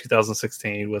Shadowrun in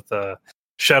 2016 with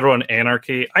Shadowrun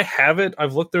Anarchy. I have it.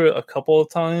 I've looked through it a couple of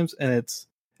times, and it's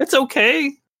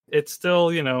okay. It's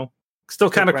still, still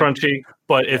kind of crunchy,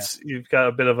 but you've got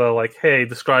a bit of a like, hey,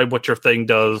 describe what your thing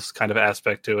does kind of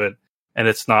aspect to it. And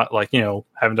it's not like,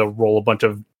 having to roll a bunch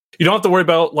of, you don't have to worry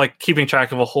about like keeping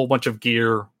track of a whole bunch of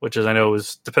gear, which is, I know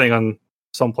is depending on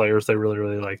some players, they really,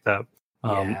 really like that.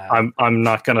 I'm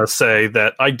not going to say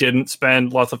that I didn't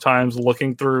spend lots of times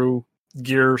looking through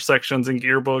gear sections and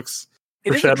gear books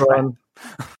for Shadowrun.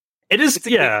 It is,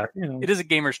 it is a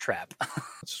gamer's trap. I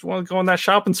just want to go on that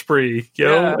shopping spree,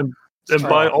 and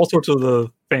buy all sorts of the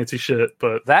fancy shit.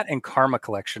 But that and Karma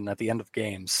collection at the end of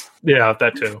games. Yeah,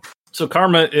 that too. So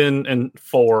Karma in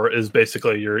 4 is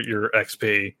basically your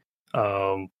XP,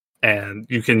 and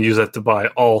you can use it to buy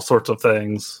all sorts of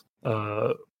things,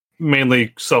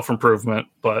 mainly self-improvement,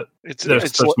 but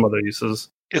there's some other uses.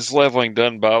 It's leveling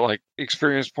done by like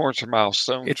experience points or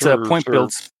milestones. It's a point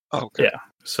builds. Okay. Yeah.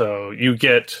 So you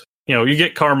get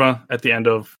karma at the end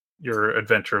of your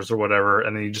adventures or whatever,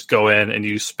 and then you just go in and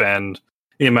you spend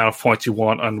the amount of points you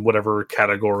want on whatever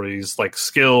categories, like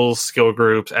skills, skill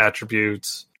groups,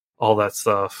 attributes, all that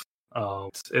stuff.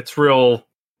 It's real.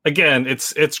 Again,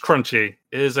 it's crunchy.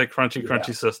 It is a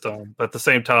crunchy system, but at the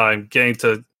same time, getting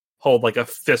to hold like a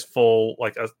fistful,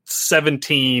 like a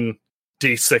 17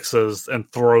 D6s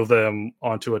and throw them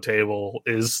onto a table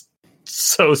is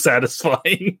so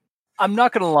satisfying. I'm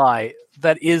not gonna lie,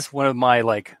 that is one of my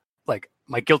like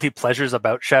my guilty pleasures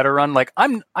about Shadowrun. Like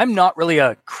I'm not really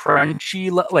a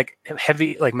crunchy like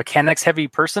heavy like mechanics heavy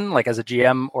person like as a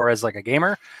GM or as like a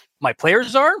gamer. My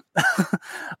players are.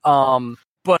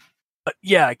 But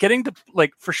yeah, getting to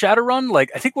like for Shadowrun,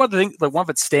 like I think one of the things, like one of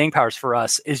its staying powers for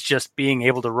us is just being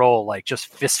able to roll like just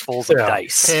fistfuls of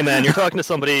dice. Hey man, you're talking to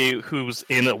somebody who's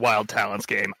in a Wild Talents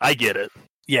game. I get it.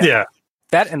 Yeah.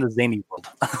 That and the zany world.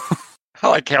 I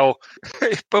like how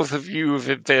both of you have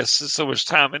invested so much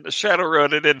time into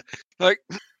Shadowrun and then like,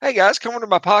 hey guys, come on to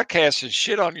my podcast and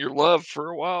shit on your love for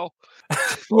a while.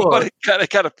 What it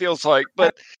kind of feels like.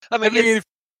 But I mean if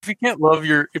you can't love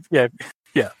your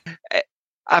yeah.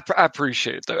 I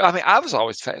appreciate it though. I mean, I was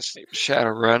always fascinated with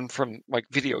Shadowrun from like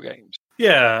video games.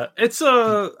 Yeah, it's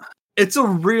a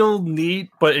real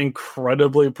neat but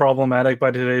incredibly problematic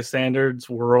by today's standards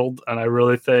world, and I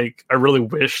really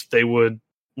wish they would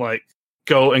like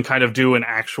go and kind of do an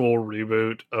actual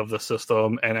reboot of the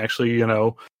system and actually,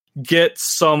 get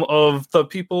some of the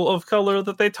people of color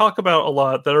that they talk about a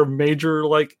lot that are major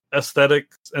like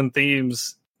aesthetics and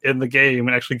themes in the game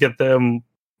and actually get them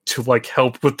to like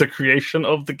help with the creation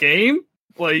of the game.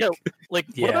 Like, what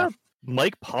about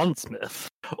Mike Pondsmith?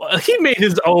 He made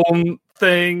his own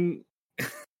thing,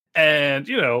 and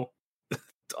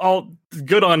all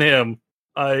good on him.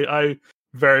 I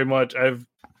very much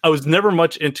I was never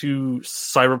much into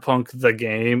Cyberpunk the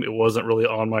game. It wasn't really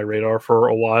on my radar for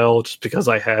a while just because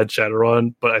I had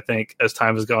Shadowrun, but I think as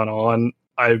time has gone on,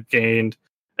 I've gained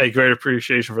a great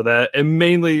appreciation for that, and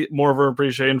mainly more of an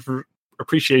appreciation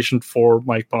for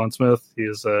Mike Pondsmith. He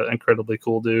is an incredibly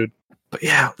cool dude. But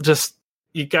yeah, just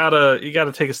you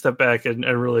gotta take a step back and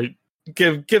really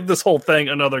give this whole thing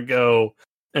another go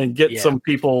and get some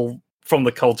people from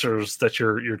the cultures that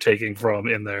you're taking from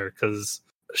in there, because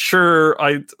sure,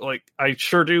 I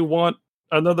sure do want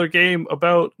another game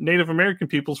about Native American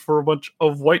peoples for a bunch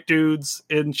of white dudes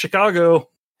in Chicago.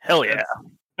 Hell yeah.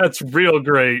 That's real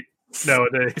great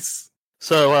nowadays.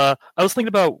 So I was thinking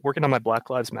about working on my Black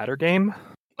Lives Matter game.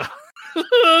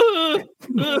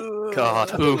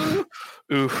 God,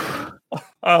 oof.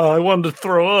 I wanted to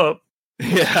throw up.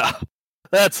 Yeah,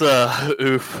 that's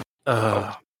oof.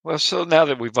 Well, so now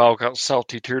that we've all got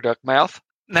salty tear duct mouth,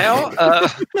 now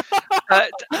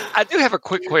I do have a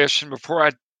quick question before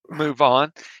I move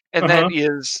on, and that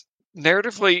is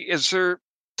narratively,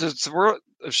 does the world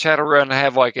of Shadowrun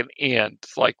have like an end,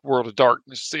 like World of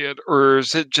Darkness did, or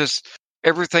is it just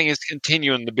everything is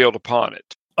continuing to build upon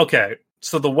it? Okay,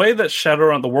 so the way that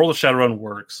the world of Shadowrun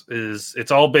works is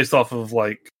it's all based off of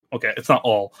it's not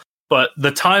all, but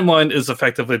the timeline is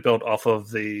effectively built off of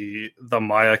the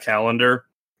Maya calendar,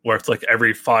 where it's like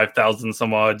every 5,000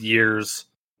 some odd years,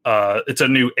 it's a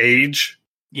new age.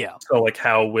 Yeah. So like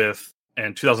how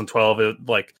in 2012,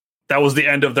 that was the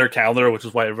end of their calendar, which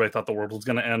is why everybody thought the world was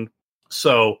going to end.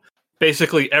 So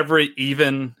basically every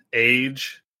even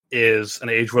age is an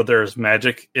age where there's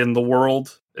magic in the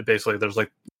world. There's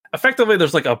like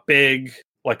a big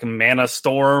like mana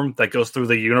storm that goes through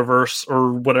the universe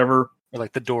or whatever. Or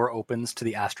like the door opens to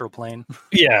the astral plane.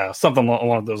 Yeah, something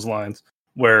along those lines,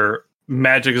 where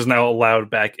magic is now allowed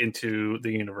back into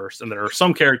the universe. And there are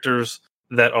some characters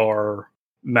that are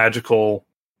magical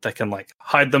that can like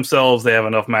hide themselves. They have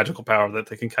enough magical power that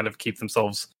they can kind of keep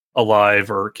themselves alive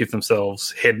or keep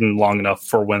themselves hidden long enough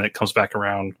for when it comes back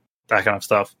around, that kind of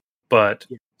stuff. But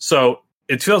so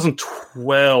in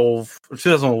 2012 or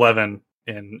 2011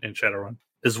 in Shadowrun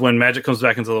is when magic comes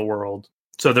back into the world.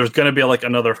 So there's going to be like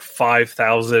another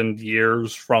 5,000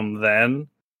 years from then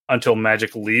until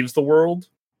magic leaves the world.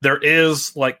 There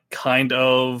is like kind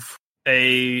of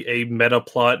a meta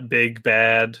plot, big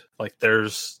bad. Like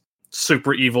there's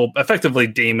super evil, effectively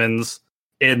demons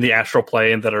in the astral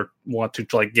plane that want to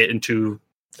like get into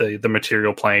the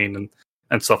material plane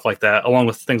and stuff like that, along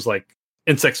with things like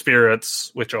insect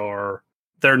spirits, which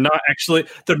they're not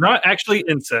actually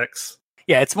insects.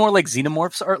 Yeah, it's more like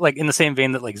xenomorphs, are like in the same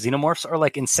vein that like xenomorphs are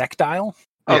like insectile.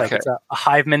 Okay. Like it's a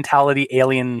hive mentality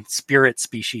alien spirit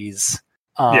species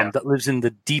that lives in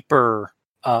the deeper.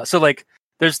 So like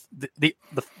there's the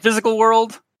physical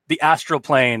world, the astral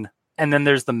plane, and then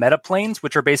there's the meta planes,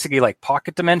 which are basically like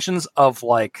pocket dimensions of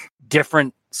like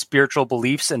different spiritual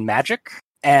beliefs and magic.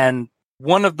 And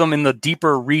one of them in the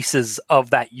deeper reaches of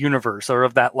that universe or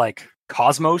of that like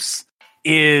cosmos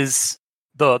is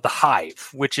the hive,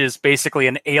 which is basically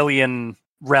an alien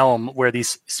realm where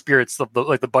these spirits,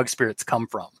 the bug spirits, come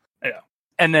from. Yeah.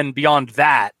 And then beyond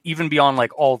that, even beyond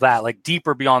like all that, like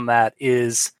deeper beyond that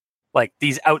is like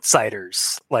these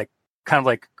outsiders, like kind of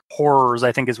like horrors,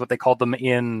 I think is what they called them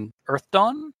in Earth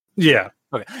Dawn. Yeah.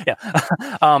 Okay. Yeah.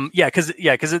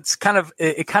 Because it's kind of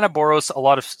it kind of borrows a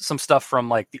lot of some stuff from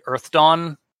like the Earth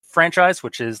Dawn franchise,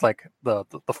 which is like the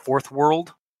fourth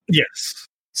world. Yes.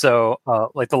 So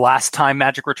like the last time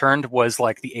Magic returned was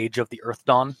like the Age of the Earth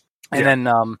Dawn, and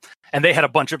then and they had a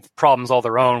bunch of problems all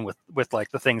their own with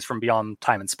like the things from beyond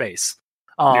time and space.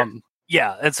 And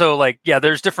so like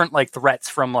there's different like threats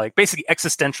from like basically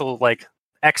existential like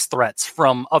X threats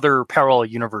from other parallel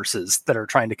universes that are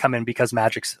trying to come in because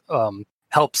Magic's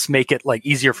helps make it like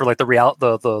easier for like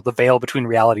the veil between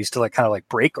realities to like kind of like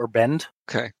break or bend.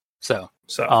 Okay. So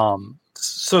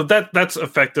that's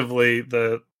effectively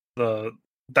the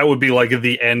that would be like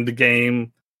the end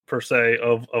game per se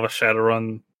of a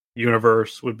Shadowrun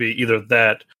universe, would be either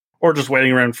that or just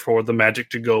waiting around for the magic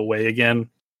to go away again.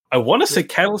 I want to say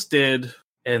Catalyst did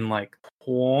in like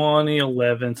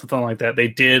 2011, something like that. They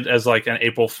did as like an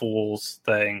April Fool's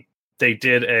thing. They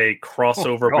did a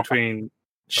crossover between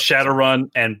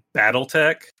Shadowrun and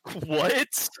BattleTech.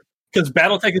 What? Because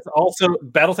BattleTech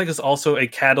is also a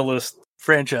Catalyst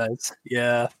franchise.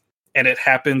 Yeah. And it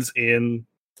happens in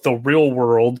the real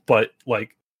world, but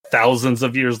like thousands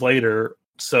of years later.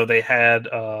 So they had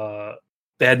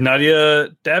Nadia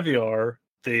Daviar,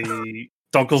 the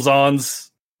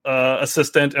Dunkelzahn's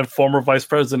assistant and former vice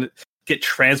president, get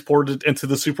transported into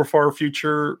the super far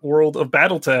future world of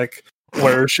BattleTech,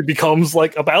 where she becomes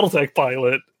like a BattleTech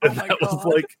pilot. And that was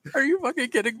like, are you fucking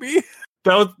kidding me?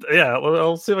 That was, yeah.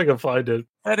 I'll see if I can find it.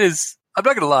 That is, I'm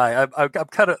not gonna lie. I'm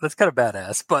kind of, that's kind of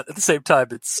badass, but at the same time,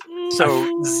 it's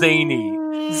so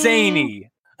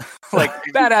zany, like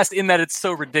badass in that it's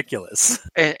so ridiculous.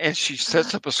 And she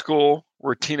sets up a school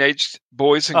where teenage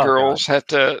boys and girls have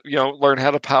to, learn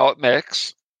how to pilot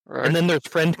mechs. Right? And then there's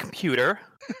Friend Computer.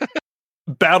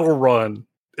 Battle Run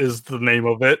is the name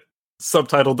of it,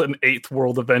 subtitled An Eighth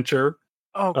World Adventure.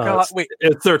 Oh god, wait.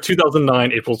 It's their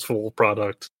 2009 April's Fool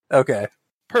product. Okay.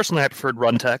 Personally, I preferred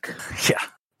RunTech. Yeah.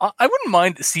 I wouldn't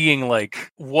mind seeing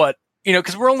like what,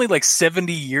 because we're only like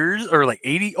 70 years or like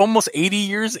 80, almost 80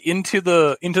 years into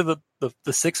the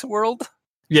sixth world.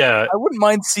 Yeah. I wouldn't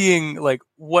mind seeing like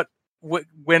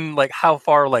when like how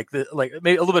far like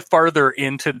maybe a little bit farther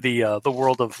into the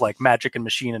world of like magic and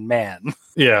machine and man.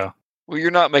 Yeah. Well,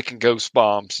 you're not making ghost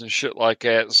bombs and shit like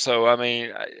that, so I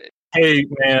mean, hey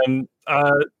man,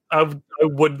 I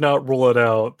would not rule it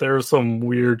out. There's some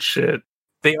weird shit.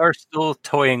 They are still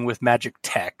toying with magic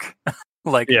tech.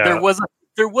 There was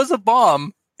a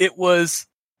bomb. It wasn't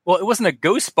a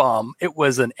ghost bomb. It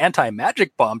was an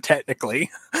anti-magic bomb,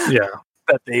 technically. Yeah.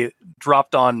 That they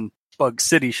dropped on Bug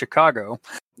City, Chicago.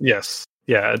 Yes.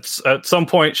 Yeah, it's at some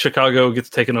point Chicago gets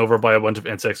taken over by a bunch of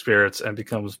insect spirits and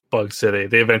becomes Bug City.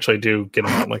 They eventually do get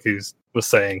them out, like he was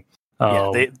saying.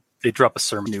 They drop a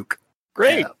sermon nuke.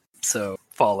 Great. So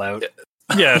Fallout.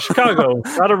 Yeah, Chicago,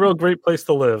 not a real great place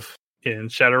to live in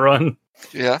Shadowrun.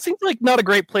 Yeah, seems like not a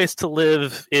great place to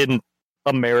live in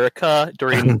America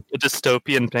during a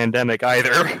dystopian pandemic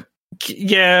either.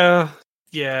 Yeah.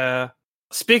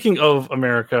 Speaking of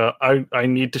America, I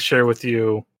need to share with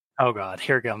you. Oh God,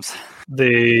 here it comes.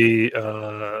 The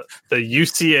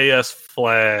UCAS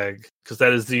flag, because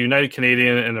that is the United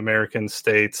Canadian and American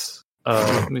States.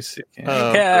 Let me see.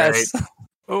 Yes. Right.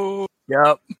 Oh,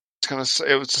 yep. It's gonna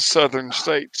say it was the Southern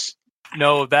states.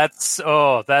 No, that's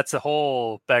a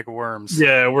whole bag of worms.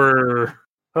 Yeah, we're.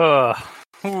 Do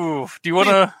you want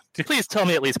to? Please tell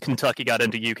me at least Kentucky got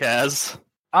into UCAS.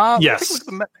 Yes.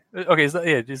 Okay,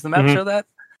 does the map show that?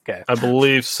 Okay, I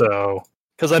believe so.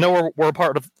 Because I know we're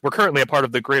currently a part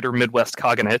of the Greater Midwest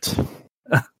Cognate.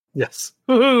 Yes.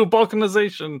 Woohoo!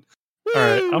 Balkanization. All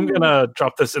right, I'm gonna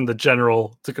drop this in the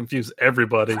general to confuse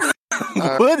everybody.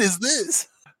 What is this?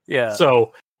 Yeah.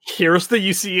 So here's the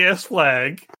UCS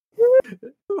flag.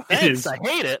 I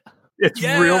hate it. It's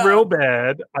real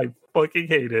bad. I fucking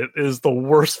hate it. It is the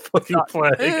worst fucking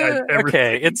flag I've ever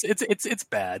seen. It's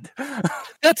bad.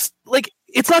 That's like,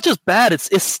 it's not just bad,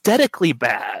 it's aesthetically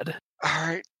bad. All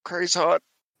right, Crazy Hot.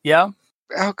 Yeah?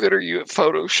 How good are you at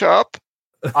Photoshop?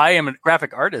 I am a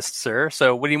graphic artist, sir,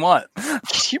 so what do you want? Can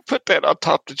you put that on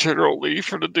top to General Lee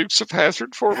for the Dukes of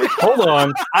Hazzard for me? Hold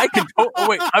on. I can. Oh,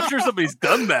 wait, I'm sure somebody's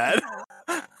done that.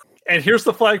 And here's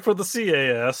the flag for the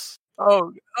CAS.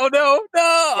 Oh no!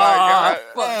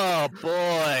 Oh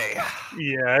boy!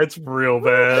 Yeah, it's real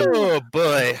bad. Oh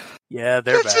boy! Yeah,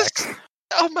 they're back.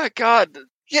 Oh my god!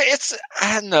 Yeah,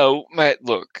 I know, Matt.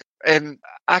 Look, and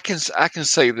I can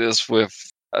say this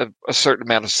with a certain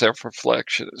amount of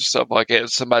self-reflection and stuff like that.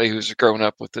 Somebody who's grown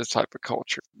up with this type of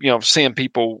culture, seeing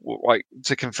people like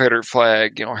the Confederate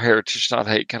flag, heritage not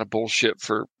hate kind of bullshit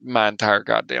for my entire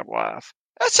goddamn life.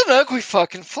 That's an ugly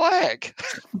fucking flag.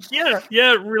 Yeah,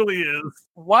 it really is.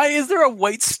 Why is there a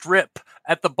white strip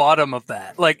at the bottom of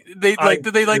that? Like did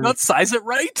they not size it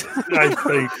right? I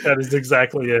think that is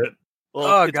exactly it.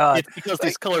 Well, God! It's because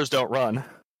these colors don't run.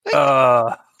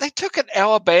 They took an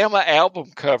Alabama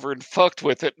album cover and fucked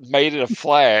with it and made it a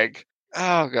flag.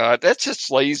 Oh God, that's just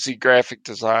lazy graphic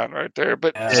design right there.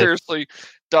 But seriously,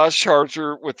 Dodge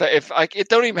Charger with that, it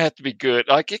don't even have to be good.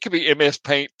 Like it could be MS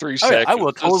Paint 3 seconds. I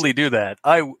will totally do that.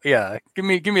 Give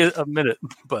me a minute,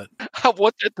 but I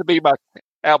want that to be my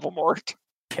album art.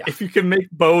 If you can make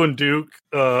Bo and Duke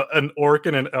an orc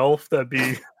and an elf, that'd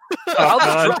be.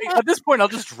 At this point, I'll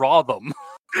just draw them.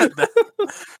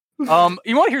 You want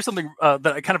to hear something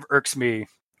that kind of irks me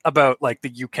about like the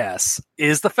UCAS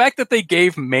is the fact that they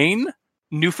gave Maine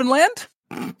Newfoundland,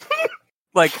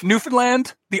 like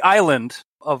Newfoundland, the island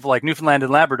of like Newfoundland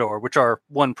and Labrador, which are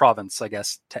one province, I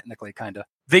guess technically, kind of.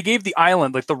 They gave the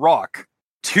island, like the rock,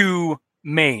 to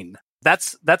Maine.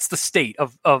 That's the state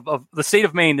of the state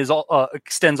of Maine is all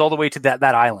extends all the way to that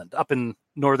island up in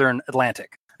northern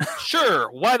Atlantic.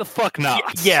 Sure, why the fuck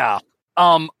not? Yeah.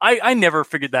 I never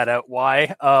figured that out.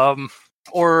 Why?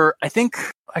 Or I think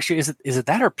actually is it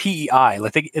that or PEI?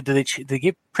 Like did they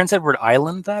give Prince Edward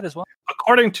Island that as well?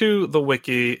 According to the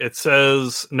wiki, it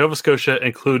says Nova Scotia,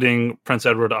 including Prince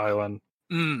Edward Island,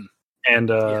 and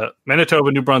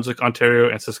Manitoba, New Brunswick, Ontario,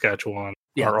 and Saskatchewan.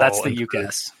 Yeah, that's the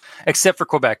UCAS, except for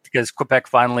Quebec, because Quebec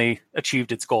finally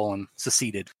achieved its goal and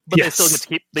seceded. But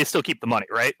they still keep the money,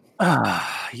 right?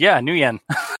 Yeah, New Yen.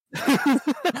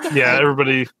 Yeah,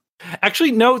 everybody.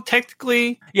 Actually, no.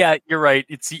 Technically, yeah, you're right.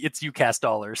 It's UCAS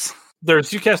dollars. There's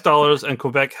UCAS dollars, and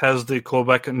Quebec has the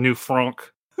Quebec New Franc.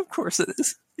 Of course, it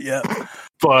is. Yeah,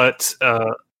 but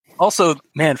also,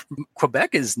 man,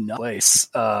 Quebec is no place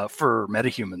for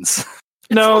metahumans.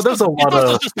 No, there's a lot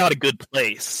of. It's just not a good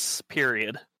place.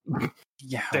 Period.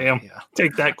 Yeah. Damn. Yeah.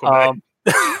 Take that, Quebec.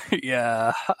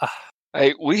 Yeah.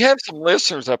 Hey, we have some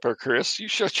listeners up here, Chris. You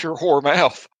shut your whore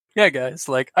mouth. Yeah, guys.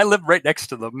 Like, I live right next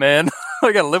to them, man.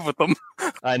 I gotta live with them.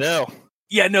 I know.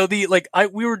 Yeah, no.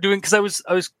 We were doing because I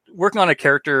was working on a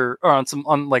character or on some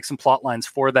plot lines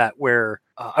for that where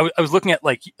I was looking at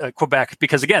like Quebec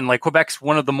because again, like Quebec's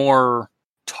one of the more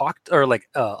talked or like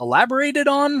elaborated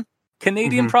on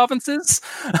Canadian provinces.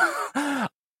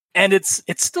 And it's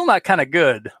still not kind of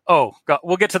good. Oh, God,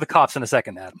 we'll get to the cops in a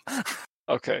second, Adam.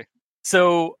 Okay.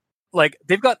 So, like,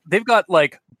 they've got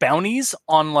like bounties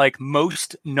on like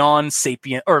most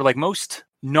non-sapient or like most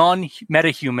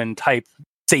non-metahuman type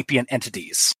sapient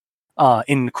entities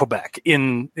in Quebec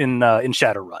in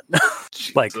Shadowrun.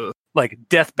 like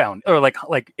death bound or like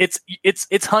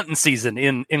it's hunting season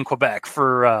in Quebec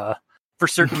for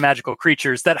certain magical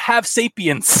creatures that have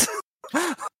sapience.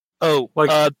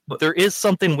 There is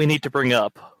something we need to bring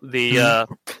up. The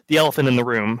elephant in the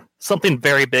room. Something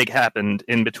very big happened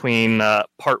in between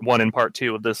part 1 and part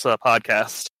 2 of this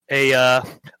podcast. A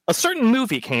certain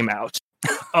movie came out.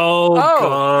 Oh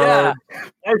God. Yeah.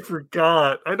 I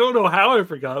forgot. I don't know how I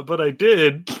forgot, but I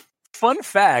did. Fun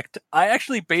fact, I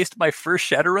actually based my first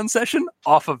Shadowrun session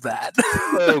off of that.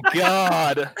 Oh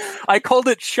God. I called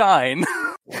it Shine.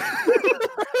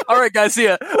 All right, guys, see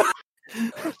ya.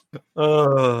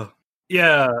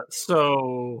 Yeah,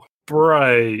 so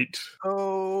Bright.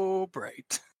 Oh,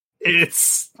 Bright.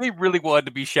 They really wanted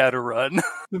to be Shadowrun.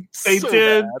 They So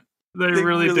did. bad. They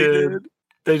really did.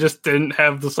 They just didn't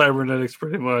have the cybernetics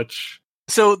pretty much.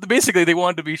 So basically they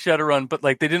wanted to be Shadowrun, but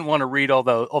like they didn't want to read all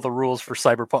the rules for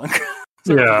cyberpunk.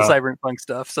 The cyberpunk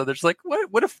stuff. So they're just like,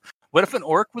 what if an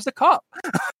orc was a cop?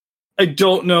 I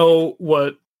don't know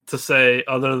what to say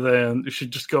other than you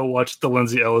should just go watch the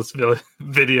Lindsay Ellis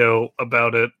video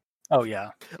about it. Oh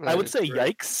yeah. I would say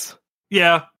yikes.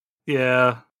 Yeah.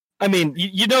 I mean,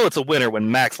 you know it's a winner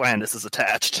when Max Landis is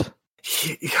attached.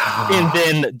 And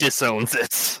then disowns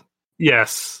it.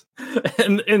 Yes.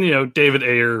 And David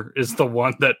Ayer is the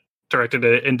one that directed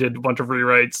it and did a bunch of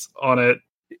rewrites on it.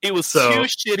 It was too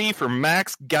shitty for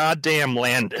Max goddamn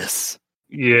Landis.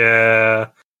 Yeah.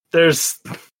 There's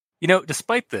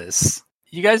despite this,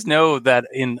 you guys know that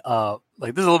in this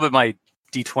is a little bit of my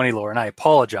D20 lore, and I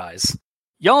apologize.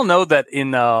 Y'all know that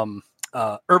in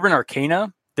Urban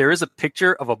Arcana, there is a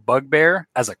picture of a bugbear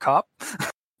as a cop.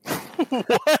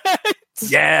 What?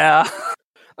 Yeah.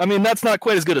 I mean, that's not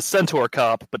quite as good as Centaur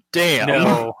Cop, but damn.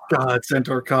 No. God,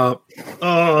 Centaur Cop.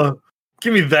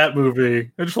 Give me that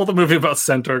movie. I just want the movie about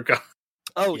Centaur Cop.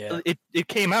 Oh, yeah. It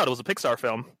came out. It was a Pixar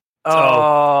film.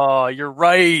 Oh, you're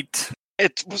right.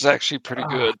 It was actually pretty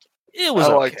good. It was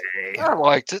okay. I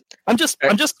liked it. I'm just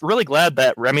really glad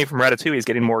that Remy from Ratatouille is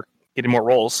getting more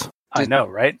roles. I know,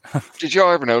 right? Did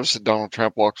y'all ever notice that Donald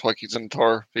Trump walks like he's in a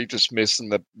tar? He just missing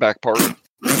the back part.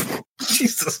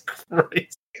 Jesus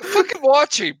Christ. Fucking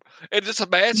watch him and just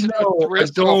imagine what the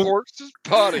rest of the horse's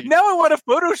body. Now I want to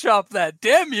Photoshop that.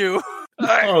 Damn you.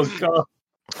 Oh, God.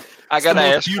 I got to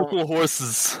ask beautiful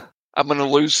horses. I'm going to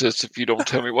lose this if you don't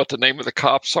tell me what the name of the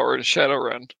cops are in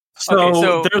Shadowrun.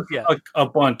 So there's a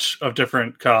bunch of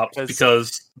different cops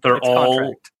because they're all...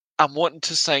 Contract. I'm wanting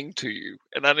to sing to you,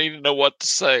 and I need to know what to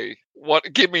say.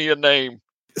 Give me a name.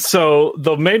 So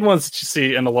the main ones that you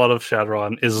see in a lot of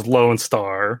Shadowrun is Lone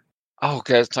Star. Oh,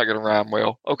 okay, it's not going to rhyme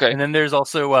well. Okay. And then there's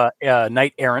also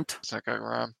Knight Errant. It's not going to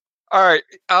rhyme. All right,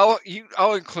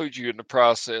 I'll include you in the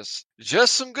process.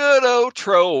 Just some good old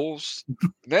trolls.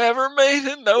 Never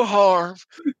made it no harm.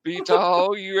 Beat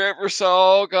all you ever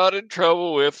saw. Got in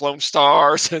trouble with Lone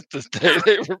Star since the day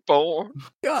they were born.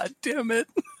 God damn it.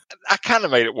 I kind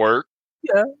of made it work.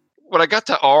 Yeah. When I got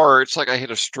to R, it's like I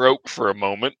hit a stroke for a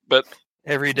moment, but...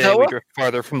 Every day we drift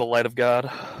farther from the light of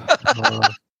God.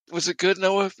 Was it good,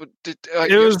 Noah? It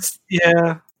was,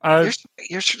 yeah.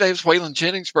 Yesterday was Waylon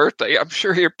Jennings' birthday. I'm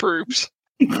sure he approves.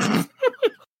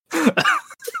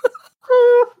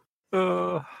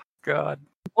 Oh, God.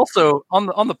 Also, on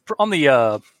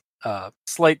the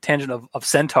slight tangent of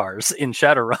centaurs in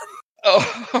Shadowrun.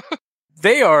 Oh.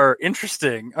 They are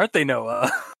interesting, aren't they,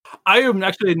 Noah? I am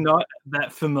actually not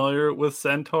that familiar with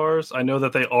centaurs. I know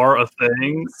that they are a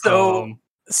thing. So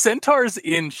centaurs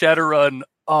in Shadowrun,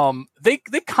 they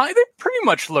pretty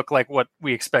much look like what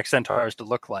we expect centaurs to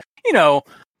look like. You know,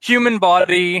 human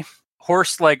body,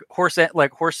 horse like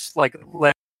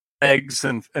legs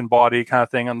and body kind of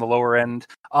thing on the lower end.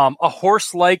 A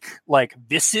horse like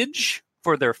visage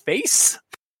for their face.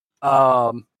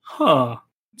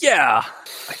 Yeah,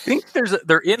 I think they're in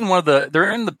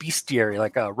the bestiary,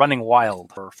 like Running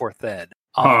Wild for 4th ed.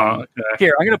 Okay.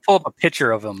 Here, I'm gonna pull up a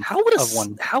picture of them. How would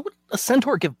a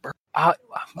centaur give birth?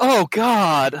 Oh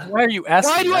God! Why are you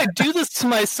asking? Why do I do this to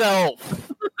myself?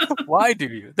 Why do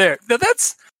you? There,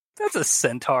 that's a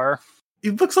centaur.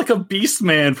 He looks like a beast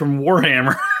man from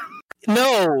Warhammer.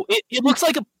 No, it looks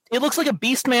like a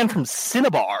beast man from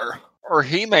Cinnabar or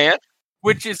He-Man,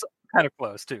 which is kind of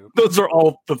close too. Those are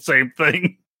all the same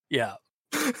thing. Yeah.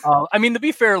 I mean, to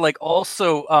be fair, like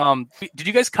also, did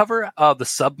you guys cover the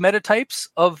sub-meta types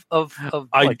of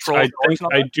like trolls?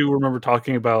 I do remember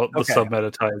talking about the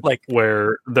sub-meta type, like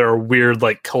where there are weird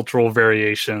like cultural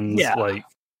variations. Yeah.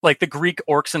 Like the Greek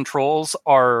orcs and trolls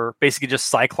are basically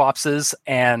just cyclopses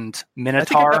and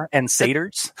minotaur and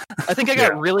satyrs. I think I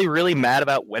got really, really mad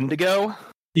about Wendigo.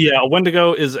 Yeah,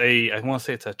 Wendigo is I want to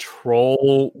say it's a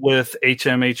troll with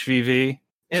HMHVV.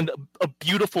 And a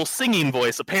beautiful singing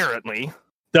voice, apparently.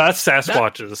 That's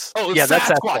Sasquatches. That's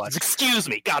Sasquatches. Excuse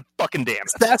me. God fucking damn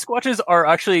it. Sasquatches are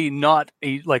actually not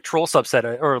a like troll subset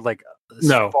or like as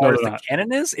far as the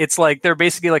canon is. It's like they're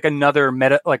basically like another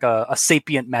like a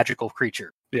sapient magical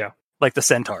creature. Yeah. Like the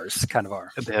centaurs kind of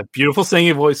are. They have beautiful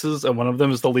singing voices, and one of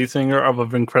them is the lead singer of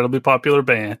an incredibly popular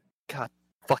band. God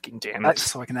fucking damn it.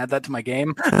 So I can add that to my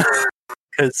game.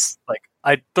 Because like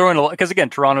I throw in a lot, because again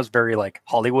Toronto's very like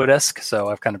Hollywood-esque, so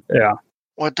I've kind of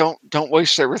Well, don't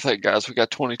waste everything, guys. We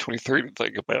got 2023 to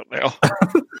think about now.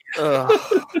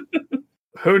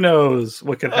 Who knows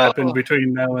what could happen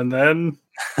between now and then?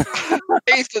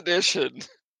 8th edition.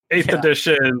 8th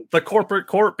edition. The corporate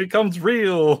court becomes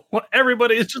real.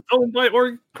 Everybody is just owned by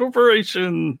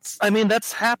corporations. I mean,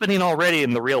 that's happening already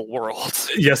in the real world.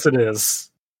 Yes, it is.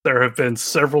 There have been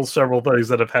several things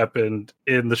that have happened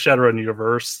in the Shadowrun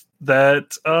universe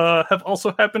that have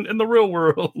also happened in the real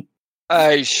world.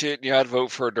 Hey, shit, I'd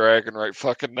vote for a dragon right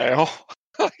fucking now.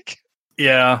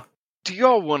 Yeah. Do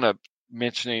y'all want to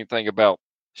mention anything about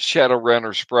Shadowrun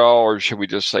or Sprawl, or should we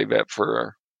just save that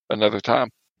for another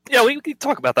time? Yeah, we can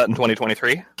talk about that in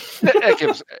 2023. That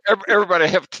gives everybody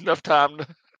have enough time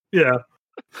to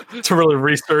really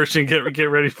research and get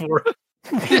ready for it.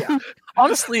 Yeah.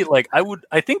 Honestly, like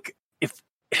I think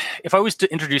if I was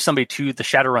to introduce somebody to the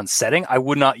Shadowrun setting, I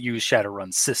would not use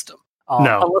Shadowrun's system.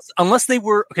 No, unless they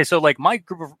were okay. So like my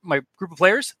group of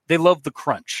players, they love the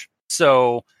crunch,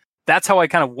 so that's how I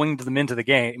kind of winged them into the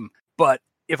game. But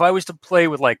if I was to play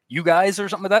with like you guys or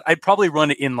something like that, I'd probably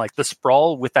run it in like the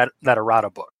Sprawl with that errata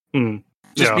book,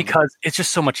 because it's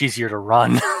just so much easier to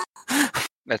run.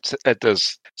 That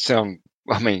does sound.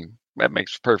 I mean, that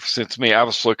makes perfect sense to me. I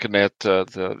was looking at the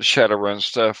Shadowrun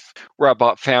stuff where I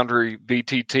bought Foundry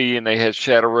BTT and they had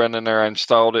Shadowrun in there. I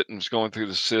installed it and was going through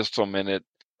the system, and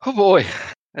oh boy,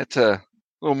 that's a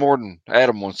little more than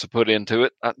Adam wants to put into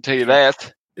it. I can tell you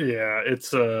that. Yeah,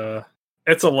 it's a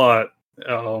lot.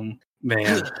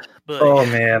 Man. But, Oh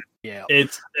man. Yeah.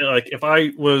 It's like if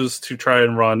I was to try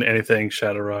and run anything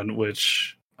Shadowrun,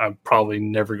 which I'm probably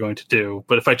never going to do,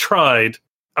 but if I tried,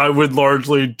 I would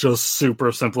largely just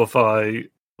super simplify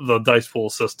the dice pool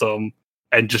system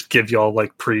and just give y'all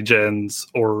like pre-gens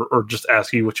or just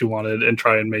ask you what you wanted and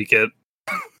try and make it.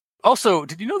 Also,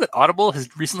 did you know that Audible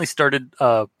has recently started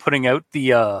putting out the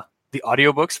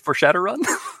audiobooks for Shadowrun?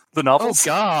 The novels?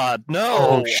 oh God, no!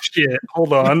 Oh shit!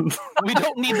 Hold on. We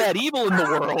don't need that evil in the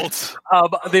world.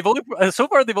 But they've only so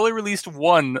far they've only released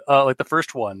one, like the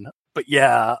first one. But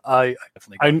yeah, I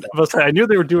definitely. I knew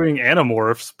they were doing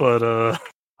Animorphs, but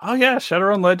oh yeah,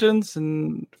 Shadowrun Legends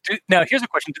and Now here's a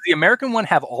question: does the American one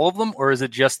have all of them, or is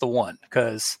it just the one?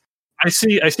 Because I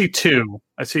see two.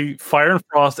 I see Fire and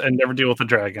Frost and Never Deal with the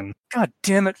Dragon. God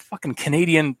damn it, fucking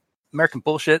Canadian American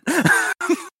bullshit.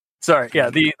 Sorry, yeah,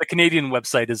 the Canadian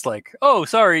website is like, oh,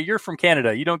 sorry, you're from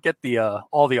Canada, you don't get the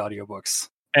all the audiobooks.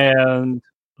 And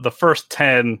the first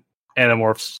 10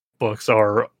 Animorphs books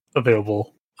are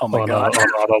available. Oh my God. On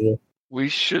Audible. We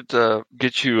should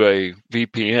get you a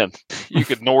VPN. You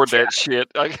can ignore that shit.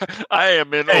 I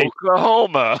am in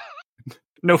Oklahoma.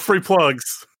 No free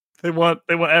plugs. They want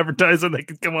advertising. They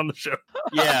can come on the show.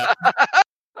 Yeah,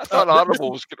 I thought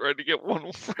Audible was getting ready to get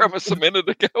one from us a minute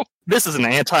ago. this is an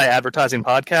anti-advertising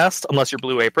podcast, unless you're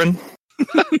Blue Apron.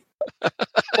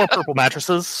 Or Purple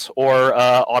Mattresses, or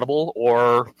Audible,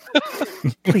 or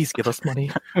please give us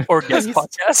money. Or guest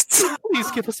podcasts. Please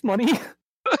give us money.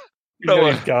 No,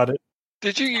 you've got it.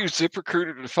 Did you use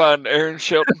ZipRecruiter to find Aaron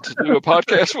Shelton to do a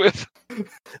podcast with?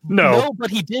 No,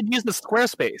 but he did use the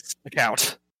Squarespace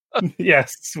account.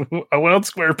 Yes, I went on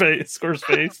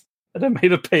Squarespace, and I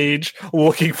made a page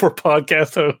looking for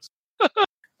podcast hosts.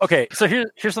 Okay, so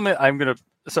here's something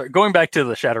going back to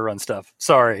the Shadowrun stuff.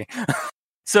 Sorry.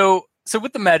 So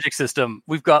with the magic system,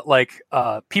 we've got like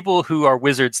people who are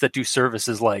wizards that do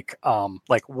services like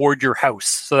ward your house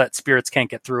so that spirits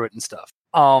can't get through it and stuff.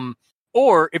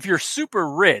 Or if you're super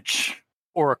rich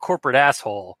or a corporate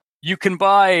asshole, you can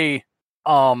buy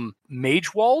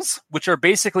mage walls, which are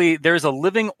basically there's a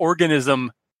living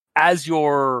organism as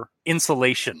your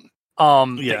insulation.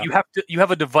 That you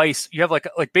have a device. You have like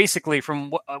basically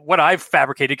from what I've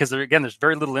fabricated, because there's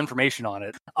very little information on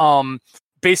it.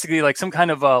 Basically like some kind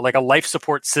of like a life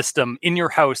support system in your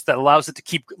house that allows it to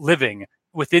keep living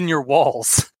within your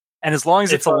walls, and as long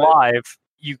as it's alive,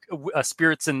 you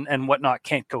spirits and whatnot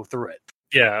can't go through it.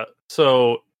 Yeah.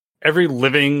 So every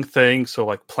living thing, so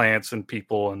like plants and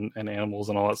people and animals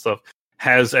and all that stuff,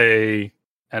 has an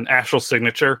astral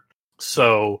signature.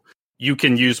 So you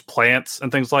can use plants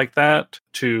and things like that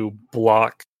to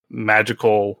block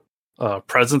magical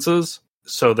presences.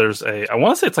 So there's I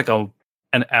want to say it's like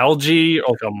an algae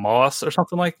or like a moss or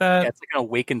something like that. Yeah, it's like an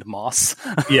awakened moss.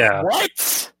 Yeah.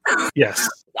 What? Yes.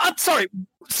 I'm sorry.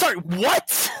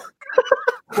 What?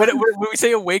 When we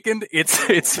say awakened,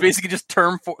 it's basically just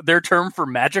their term for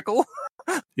magical.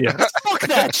 Yeah. Fuck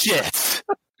that shit.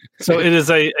 So it is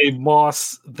a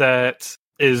moss that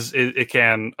it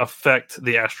can affect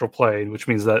the astral plane, which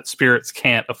means that spirits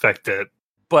can't affect it.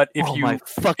 But my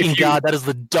fucking God, that is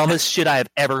the dumbest shit I have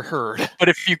ever heard. But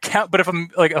if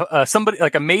somebody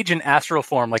like a mage in astral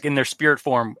form, like in their spirit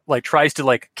form, like tries to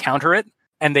like counter it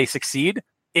and they succeed,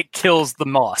 it kills the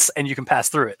moss and you can pass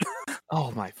through it.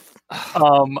 Oh my.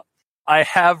 I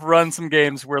have run some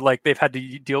games where like they've had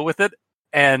to deal with it,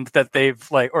 and that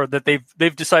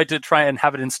they've decided to try and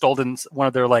have it installed in one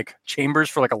of their like chambers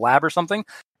for like a lab or something,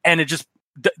 and it just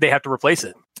they have to replace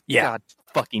it. Yeah. God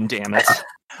fucking damn it.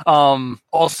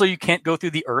 Also, you can't go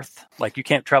through the earth. Like you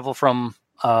can't travel from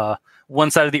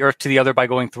one side of the earth to the other by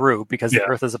going through, because the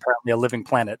earth is apparently a living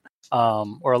planet.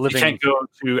 Or a living. You can't go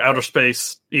to outer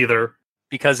space either,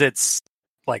 because it's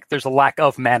like there's a lack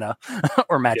of mana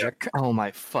or magic. Yeah. Oh my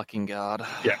fucking God.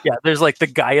 Yeah. There's like the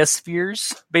Gaia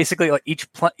spheres. Basically, like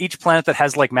each planet that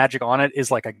has like magic on it is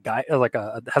like has like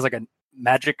a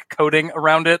magic coating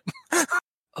around it.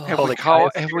 Have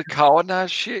we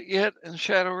colonized shit yet in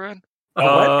Shadowrun?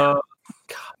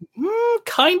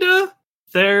 Kinda.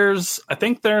 I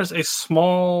think there's a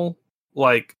small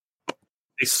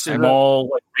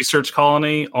research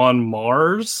colony on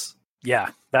Mars. Yeah,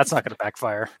 that's not going to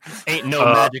backfire. Ain't no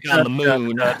magic on the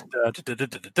moon.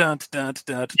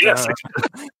 Yes.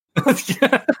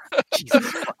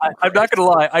 I'm not going to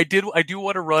lie. I do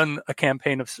want to run a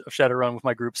campaign of Shadowrun with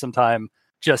my group sometime.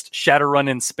 Just Shadowrun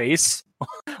in space,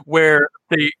 where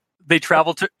they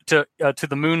travel to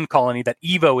the moon colony that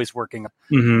Evo is working on,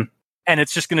 mm-hmm. and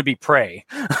it's just going to be prey.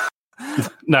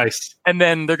 Nice. And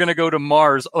then they're going to go to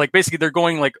Mars. Like basically they're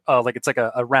going like it's like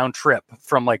a round trip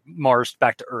from like Mars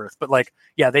back to Earth. But like,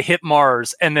 yeah, they hit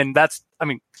Mars and then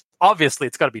obviously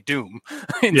it's got to be Doom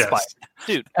inspired. Yes.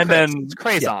 Dude, And Chris, then it's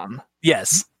Crazon.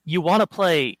 yes, You want to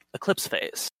play Eclipse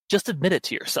Phase. Just admit it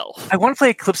to yourself. I want to play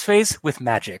Eclipse Phase with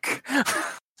magic.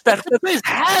 Eclipse Phase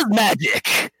has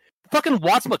magic! Fucking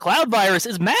Watts McCloud virus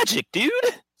is magic, dude!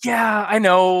 Yeah, I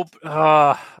know.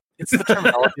 It's the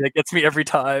terminology that gets me every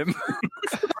time.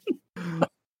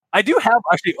 I do have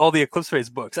actually all the Eclipse Phase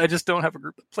books. I just don't have a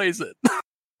group that plays it.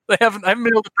 I haven't been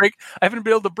able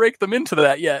to break them into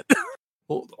that yet.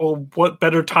 Well, what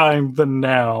better time than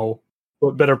now?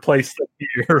 What better place than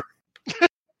here?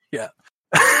 Yeah.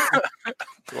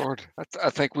 Lord, I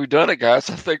think we've done it, guys.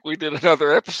 I think we did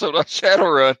another episode on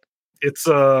Shadowrun. It's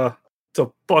a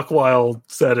buck wild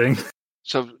setting.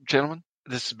 So, gentlemen,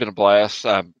 this has been a blast.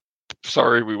 I'm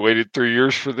sorry we waited 3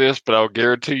 years for this, but I'll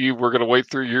guarantee you we're going to wait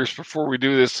 3 years before we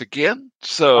do this again.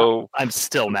 So I'm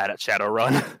still mad at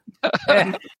Shadowrun.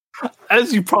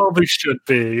 As you probably should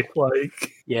be.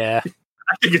 Like, Yeah.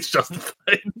 I think it's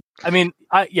justified. I mean,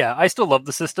 I still love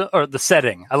the system or the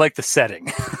setting. I like the setting.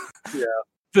 Yeah.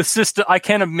 The system. I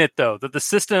can admit though that the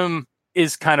system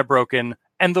is kind of broken,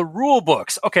 and the rule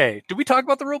books. Okay, did we talk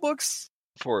about the rule books?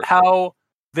 for it. How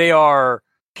they are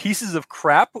pieces of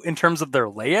crap in terms of their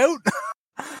layout.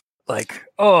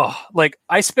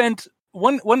 I spent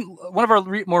one of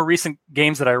our more recent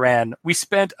games that I ran. We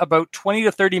spent about 20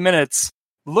 to 30 minutes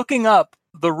looking up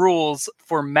the rules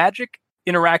for magic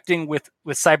interacting with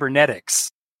cybernetics.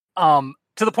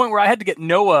 To the point where I had to get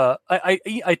Noah. I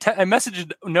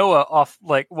messaged Noah off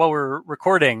like while we're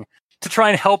recording to try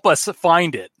and help us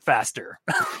find it faster.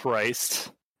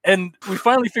 Christ. And we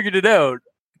finally figured it out,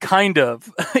 kind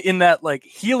of, in that like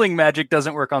healing magic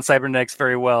doesn't work on cybernetics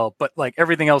very well, but like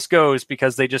everything else goes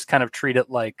because they just kind of treat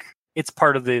it like it's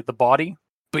part of the body.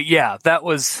 But yeah, that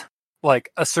was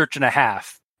like a search and a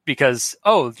half because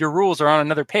your rules are on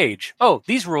another page. Oh,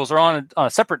 these rules are on a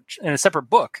separate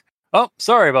book. Oh,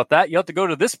 sorry about that. You have to go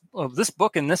to this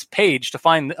book and this page to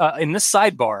find in this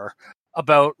sidebar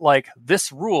about like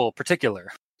this rule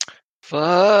particular.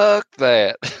 Fuck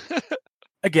that.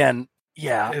 Again,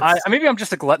 yeah. Maybe I'm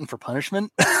just a glutton for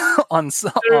punishment on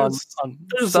stuff.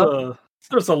 There's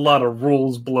a lot of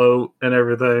rules bloat and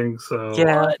everything. So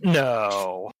Yeah,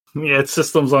 No. yeah, it's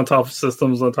systems on top of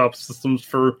systems on top of systems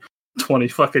for 20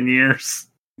 fucking years.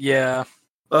 yeah.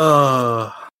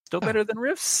 Still Better than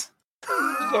Rifts.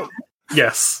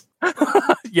 Yes.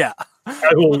 Yeah.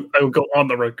 I will go on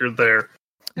the record there.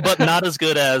 But not as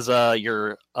good as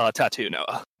your tattoo,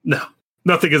 Noah. No.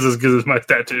 Nothing is as good as my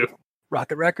tattoo.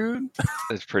 Rocket Raccoon.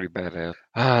 It's pretty badass.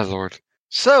 Ah, Lord.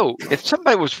 So, if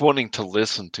somebody was wanting to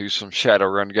listen to some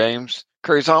Shadowrun games,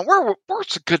 Crazon,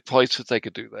 where's a good place that they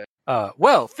could do that?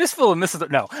 Well, Fistful and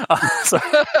Mrs. No.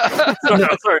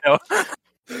 Sorry, no.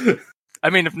 I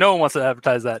mean, if no one wants to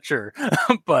advertise that, sure.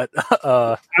 But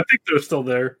I think they're still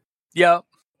there. Yeah.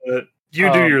 But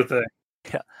you do your thing.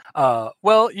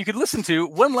 Well, you could listen to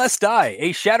One Less Die,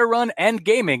 a Shadowrun and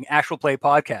gaming actual play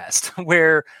podcast,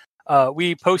 where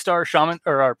we post our Shaman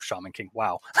King.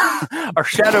 Wow, our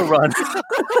Shadowrun.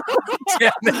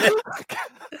 Damn it.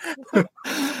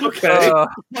 Okay.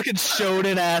 Fucking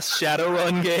shonen ass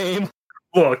Shadowrun game.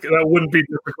 Look, that wouldn't be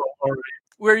difficult already.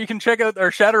 Where you can check out our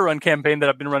Shadowrun campaign that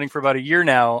I've been running for about a year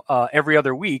now, every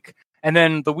other week. And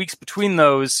then the weeks between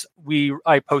those,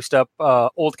 I post up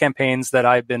old campaigns that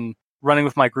I've been running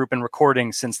with my group and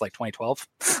recording since like 2012.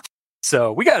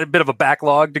 So we got a bit of a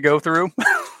backlog to go through.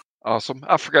 Awesome.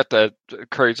 I forgot that,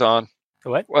 Crazon.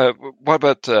 What? What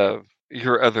about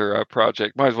your other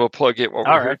project? Might as well plug it while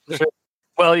we're here. Sure.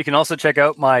 Well, you can also check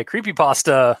out my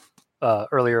creepypasta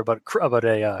earlier about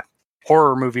a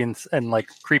horror movie and like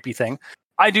creepy thing.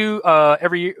 I do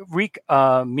every week,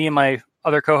 me and my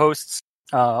other co-hosts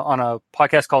on a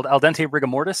podcast called Al Dente Rigor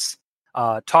Mortis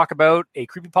talk about a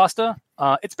creepypasta.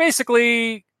 It's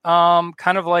basically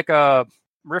kind of like a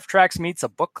Riff Tracks meets a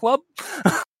book club,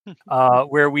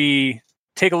 where we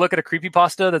take a look at a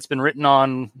creepypasta that's been written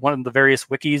on one of the various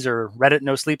wikis or Reddit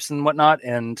no sleeps and whatnot,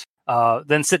 and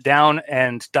then sit down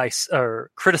and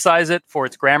criticize it for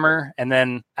its grammar, and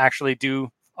then actually do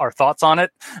our thoughts on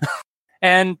it.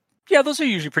 And yeah, those are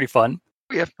usually pretty fun.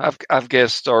 Yeah, I've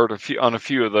guest starred on a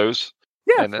few of those.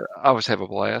 Yeah, and I always have a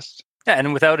blast. Yeah,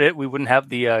 and without it, we wouldn't have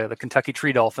the Kentucky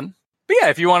Tree Dolphin. But yeah,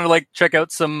 if you want to like check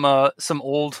out some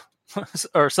old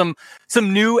or some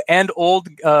new and old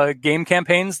game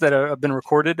campaigns that have been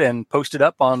recorded and posted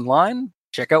up online,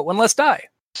 check out One Less Die.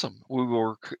 Awesome. We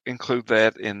will include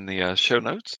that in the show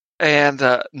notes. And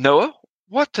Noah,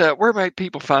 where might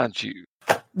people find you?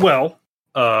 Well,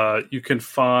 You can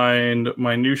find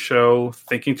my new show,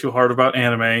 Thinking Too Hard About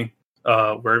Anime,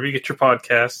 wherever you get your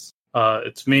podcasts.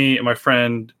 It's me and my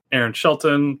friend Aaron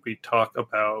Shelton. We talk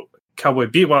about Cowboy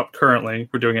Bebop currently.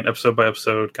 We're doing an episode by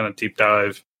episode kind of deep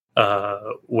dive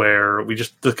where we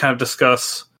just kind of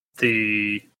discuss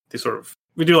the sort of,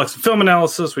 we do like some film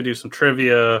analysis, we do some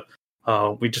trivia,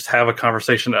 we just have a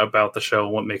conversation about the show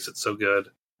and what makes it so good.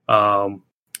 And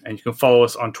you can follow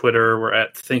us on Twitter. We're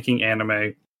at Thinking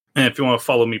Anime. And if you want to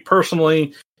follow me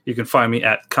personally, you can find me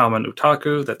at Kamen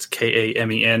Otaku. That's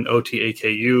KAMEN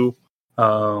OTAKU.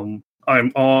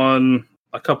 I'm on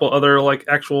a couple other like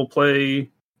actual play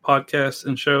podcasts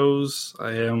and shows.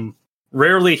 I am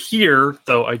rarely here,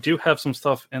 though I do have some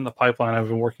stuff in the pipeline I've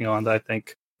been working on that I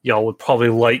think y'all would probably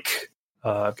like.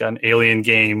 I've got an alien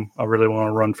game I really want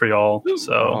to run for y'all.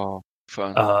 So,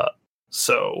 fun.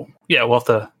 So yeah, we'll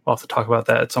have to talk about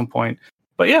that at some point.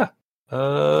 But yeah,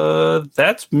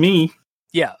 that's me.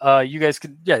 Yeah, you guys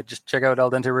could just check out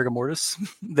Al Dente Rigor Mortis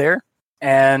there.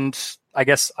 And I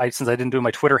guess since I didn't do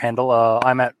my Twitter handle,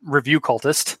 I'm at Review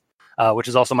Cultist, which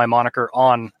is also my moniker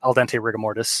on Al Dente Rigor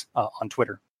Mortis on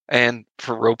Twitter. And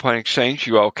for Role Playing Exchange,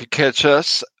 you all could catch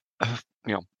us,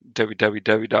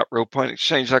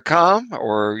 www.roleplayingexchange.com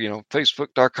or,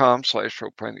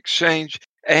 facebook.com/roleplayingexchange.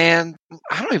 And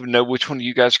I don't even know which one of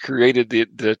you guys created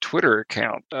the Twitter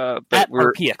account. But At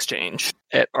we're RP Exchange.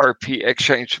 at RP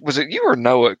Exchange. Was it you or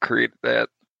Noah created that?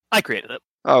 I created it.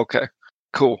 Okay,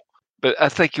 cool. But I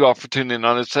thank you all for tuning in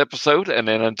on this episode. And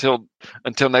then until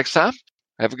next time,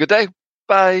 have a good day.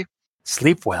 Bye.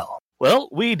 Sleep well. Well,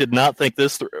 we did not think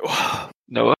this through.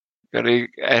 Noah, got any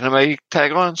anime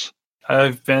taglines?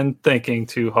 I've been thinking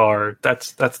too hard.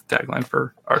 That's the tagline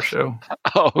for our show.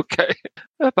 Oh, okay.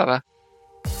 Bye-bye.